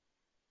playbook.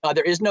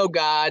 There is no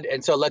God,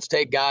 and so let's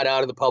take God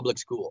out of the public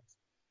schools.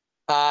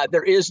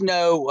 There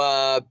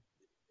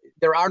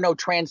are no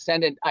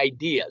transcendent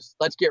ideas.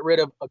 Let's get rid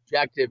of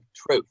objective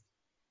truth.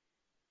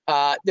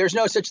 There's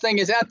no such thing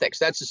as ethics.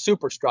 That's a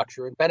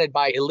superstructure invented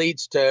by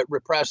elites to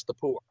repress the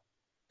poor.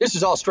 This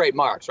is all straight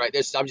Marx, right?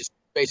 I'm just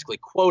basically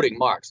quoting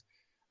Marx.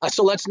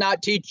 So let's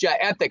not teach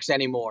ethics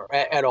anymore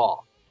at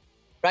all,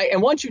 right?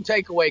 And once you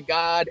take away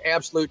God,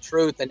 absolute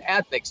truth, and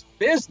ethics,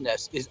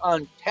 business is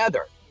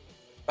untethered,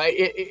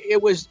 right?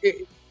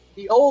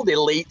 The old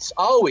elites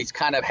always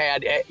kind of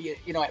had, at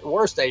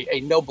worst,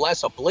 a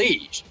noblesse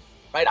oblige,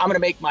 right? I'm going to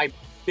make my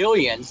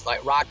billions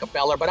like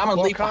Rockefeller, but I'm going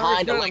to leave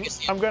behind a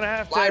legacy. I'm going to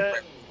have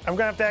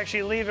to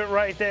actually leave it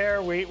right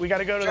there. We got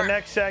to go to the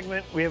next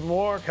segment. We have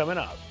more coming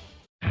up.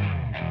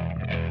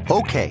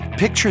 Okay,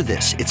 picture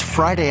this. It's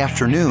Friday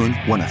afternoon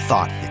when a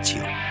thought hits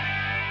you.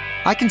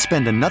 I can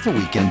spend another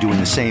weekend doing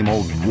the same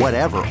old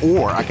whatever,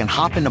 or I can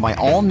hop into my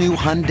all-new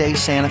Hyundai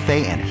Santa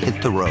Fe and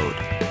hit the road.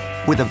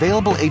 With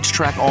available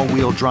H-Track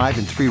all-wheel drive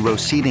and 3-row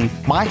seating,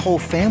 my whole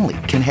family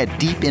can head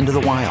deep into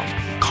the wild.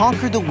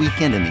 Conquer the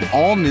weekend in the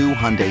all-new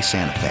Hyundai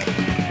Santa Fe.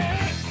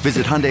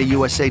 Visit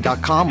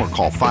HyundaiUSA.com or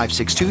call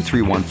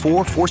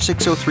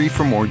 562-314-4603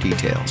 for more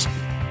details.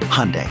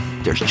 Hyundai,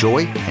 there's joy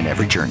in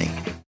every journey.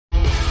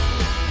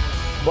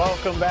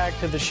 Welcome back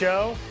to the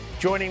show.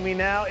 Joining me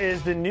now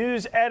is the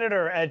news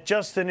editor at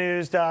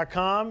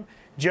JustTheNews.com,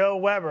 Joe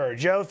Weber.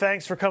 Joe,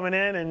 thanks for coming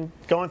in and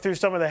going through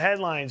some of the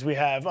headlines we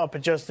have up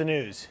at Just the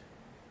News.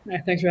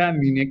 Thanks for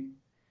having me, Nick.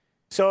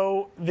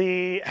 So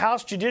the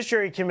House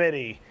Judiciary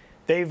Committee,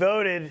 they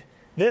voted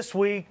this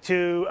week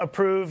to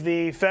approve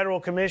the federal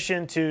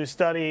commission to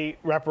study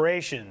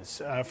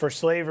reparations for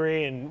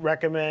slavery and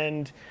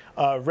recommend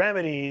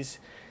remedies.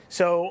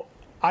 So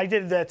I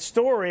did that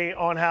story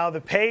on how the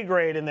pay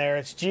grade in there,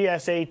 it's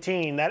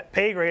GS-18. That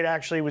pay grade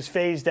actually was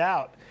phased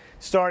out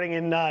starting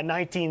in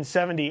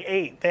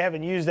 1978. They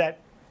haven't used that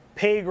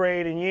pay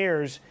grade in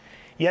years,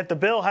 yet the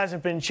bill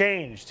hasn't been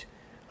changed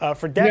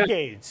for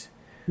decades.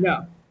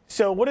 No.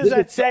 So what does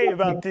that say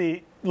about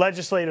the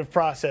legislative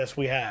process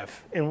we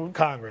have in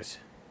Congress?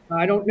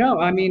 I don't know.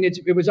 I mean,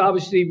 it was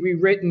obviously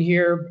rewritten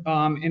here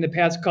in the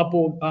past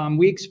couple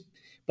weeks,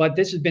 but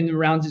this has been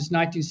around since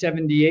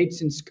 1978,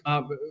 since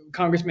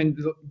Congressman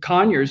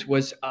Conyers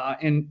was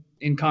in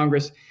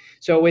Congress.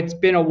 So it's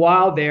been a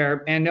while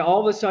there, and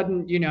all of a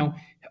sudden,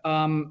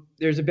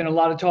 there's been a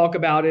lot of talk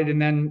about it,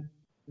 and then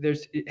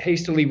there's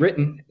hastily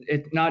written.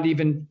 It's not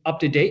even up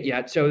to date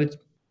yet. So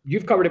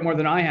you've covered it more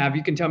than I have.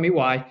 You can tell me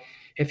why.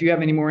 If you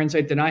have any more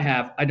insight than I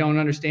have, I don't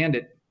understand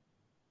it.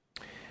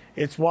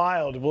 It's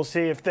wild. We'll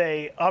see if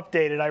they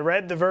update it. I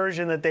read the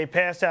version that they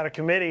passed out of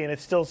committee, and it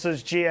still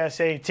says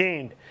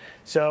GS-18.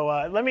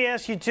 So let me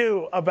ask you,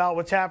 too, about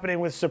what's happening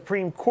with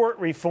Supreme Court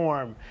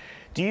reform.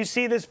 Do you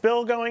see this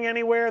bill going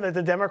anywhere that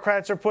the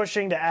Democrats are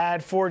pushing to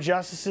add 4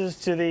 justices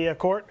to the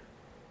court?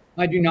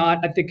 I do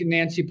not. I think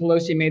Nancy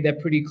Pelosi made that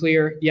pretty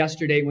clear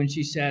yesterday when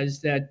she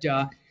says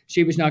that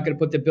she was not going to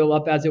put the bill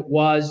up as it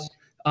was.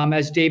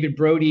 As David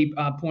Brody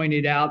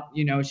pointed out,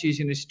 she's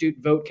an astute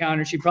vote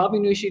counter. She probably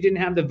knew she didn't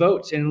have the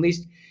votes. And at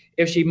least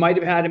if she might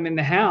have had them in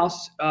the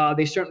House,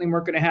 they certainly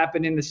weren't going to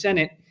happen in the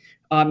Senate.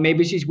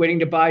 Maybe she's waiting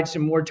to bide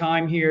some more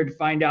time here to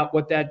find out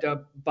what that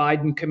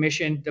Biden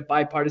commission, the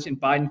bipartisan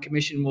Biden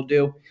commission, will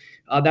do.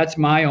 That's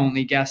my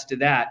only guess to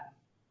that.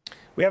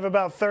 We have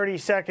about 30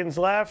 seconds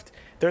left.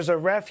 There's a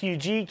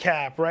refugee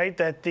cap, right,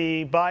 that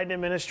the Biden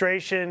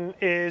administration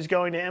is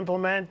going to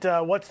implement.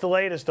 What's the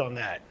latest on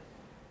that?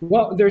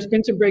 Well, there's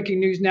been some breaking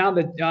news now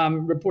that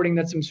reporting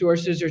that some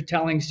sources are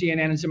telling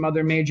CNN and some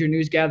other major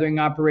news gathering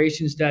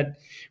operations that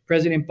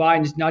President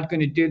Biden is not going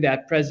to do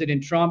that.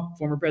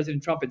 Former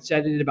President Trump had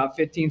said it at about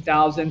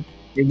 15,000.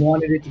 They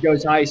wanted it to go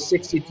as high as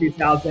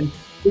 62,000.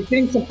 We're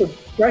getting some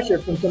pressure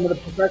from some of the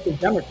progressive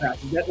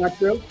Democrats. Is that not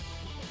true?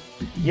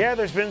 Yeah,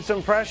 there's been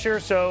some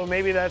pressure, so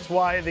maybe that's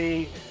why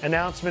the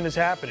announcement is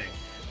happening.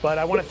 But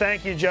I want to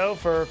thank you, Joe,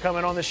 for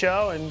coming on the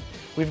show, and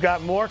we've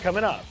got more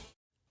coming up.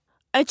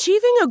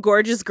 Achieving a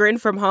gorgeous grin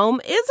from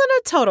home isn't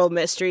a total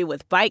mystery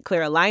with Bite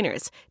Clear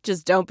aligners.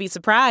 Just don't be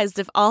surprised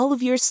if all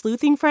of your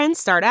sleuthing friends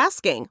start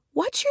asking,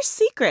 "What's your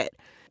secret?"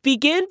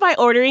 Begin by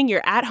ordering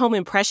your at-home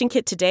impression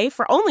kit today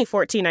for only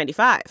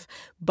 $14.95.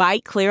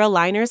 Bite Clear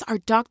aligners are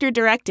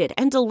doctor-directed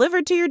and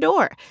delivered to your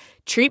door.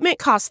 Treatment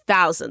costs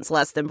thousands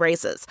less than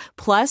braces.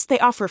 Plus, they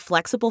offer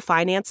flexible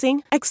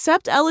financing,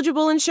 accept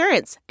eligible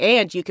insurance,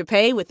 and you can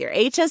pay with your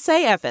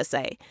HSA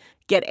FSA.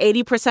 Get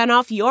 80%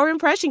 off your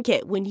impression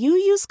kit when you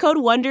use code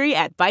WONDERY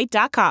at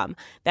Byte.com.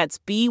 That's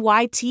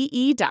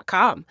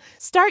BYTE.com.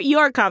 Start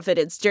your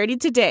confidence journey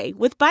today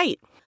with Byte.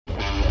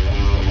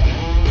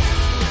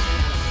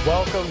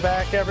 Welcome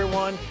back,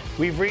 everyone.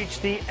 We've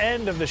reached the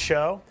end of the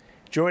show.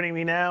 Joining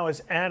me now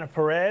is Anna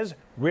Perez,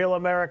 Real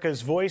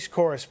America's Voice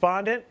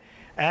correspondent.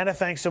 Anna,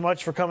 thanks so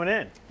much for coming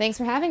in. Thanks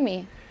for having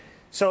me.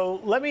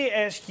 So let me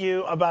ask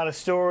you about a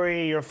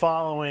story you're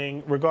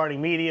following regarding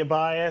media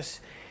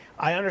bias.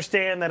 I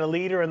understand that a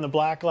leader in the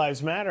Black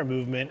Lives Matter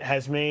movement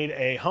has made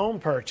a home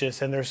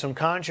purchase, and there's some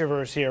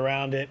controversy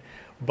around it,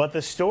 but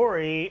the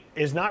story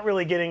is not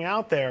really getting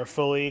out there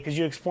fully. Could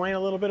you explain a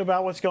little bit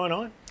about what's going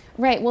on?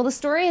 Right. Well, the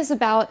story is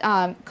about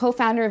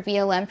co-founder of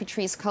BLM,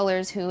 Patrice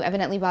Cullors, who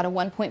evidently bought a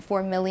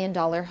 $1.4 million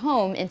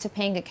home in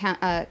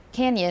Topanga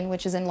Canyon,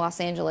 which is in Los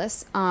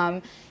Angeles.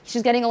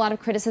 She's getting a lot of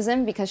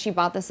criticism because she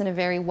bought this in a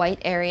very white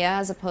area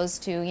as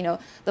opposed to,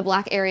 the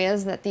black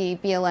areas that the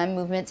BLM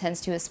movement tends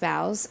to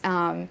espouse.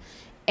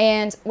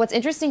 And what's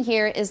interesting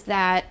here is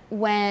that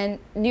when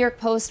New York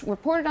Post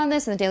reported on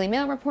this and the Daily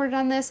Mail reported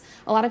on this,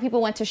 a lot of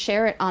people went to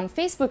share it on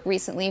Facebook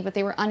recently, but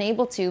they were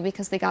unable to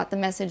because they got the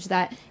message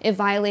that it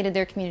violated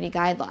their community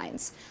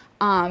guidelines.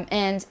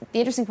 And the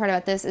interesting part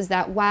about this is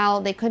that while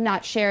they could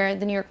not share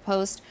the New York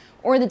Post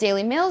or the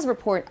Daily Mail's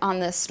report on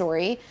this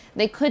story,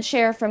 they could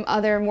share from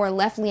other more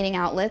left-leaning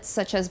outlets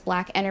such as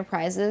Black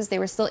Enterprises. They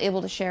were still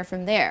able to share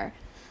from there.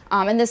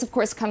 And this, of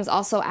course, comes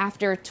also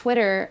after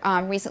Twitter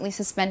recently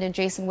suspended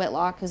Jason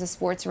Whitlock, who's a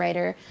sports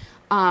writer,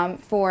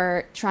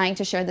 for trying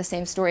to share the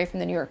same story from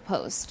the New York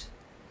Post.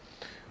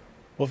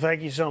 Well,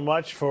 thank you so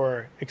much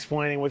for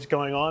explaining what's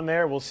going on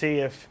there. We'll see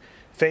if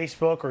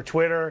Facebook or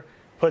Twitter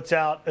puts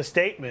out a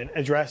statement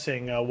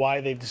addressing why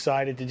they've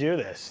decided to do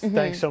this. Mm-hmm.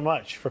 Thanks so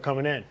much for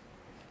coming in.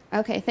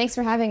 Okay, thanks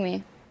for having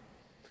me.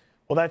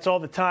 Well, that's all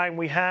the time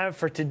we have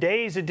for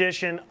today's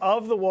edition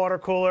of The Water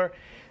Cooler.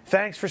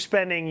 Thanks for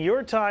spending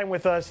your time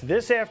with us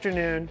this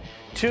afternoon.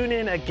 Tune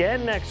in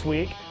again next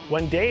week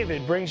when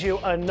David brings you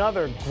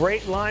another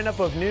great lineup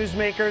of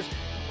newsmakers.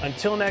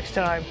 Until next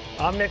time,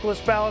 I'm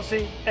Nicholas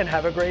Balassi, and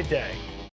have a great day.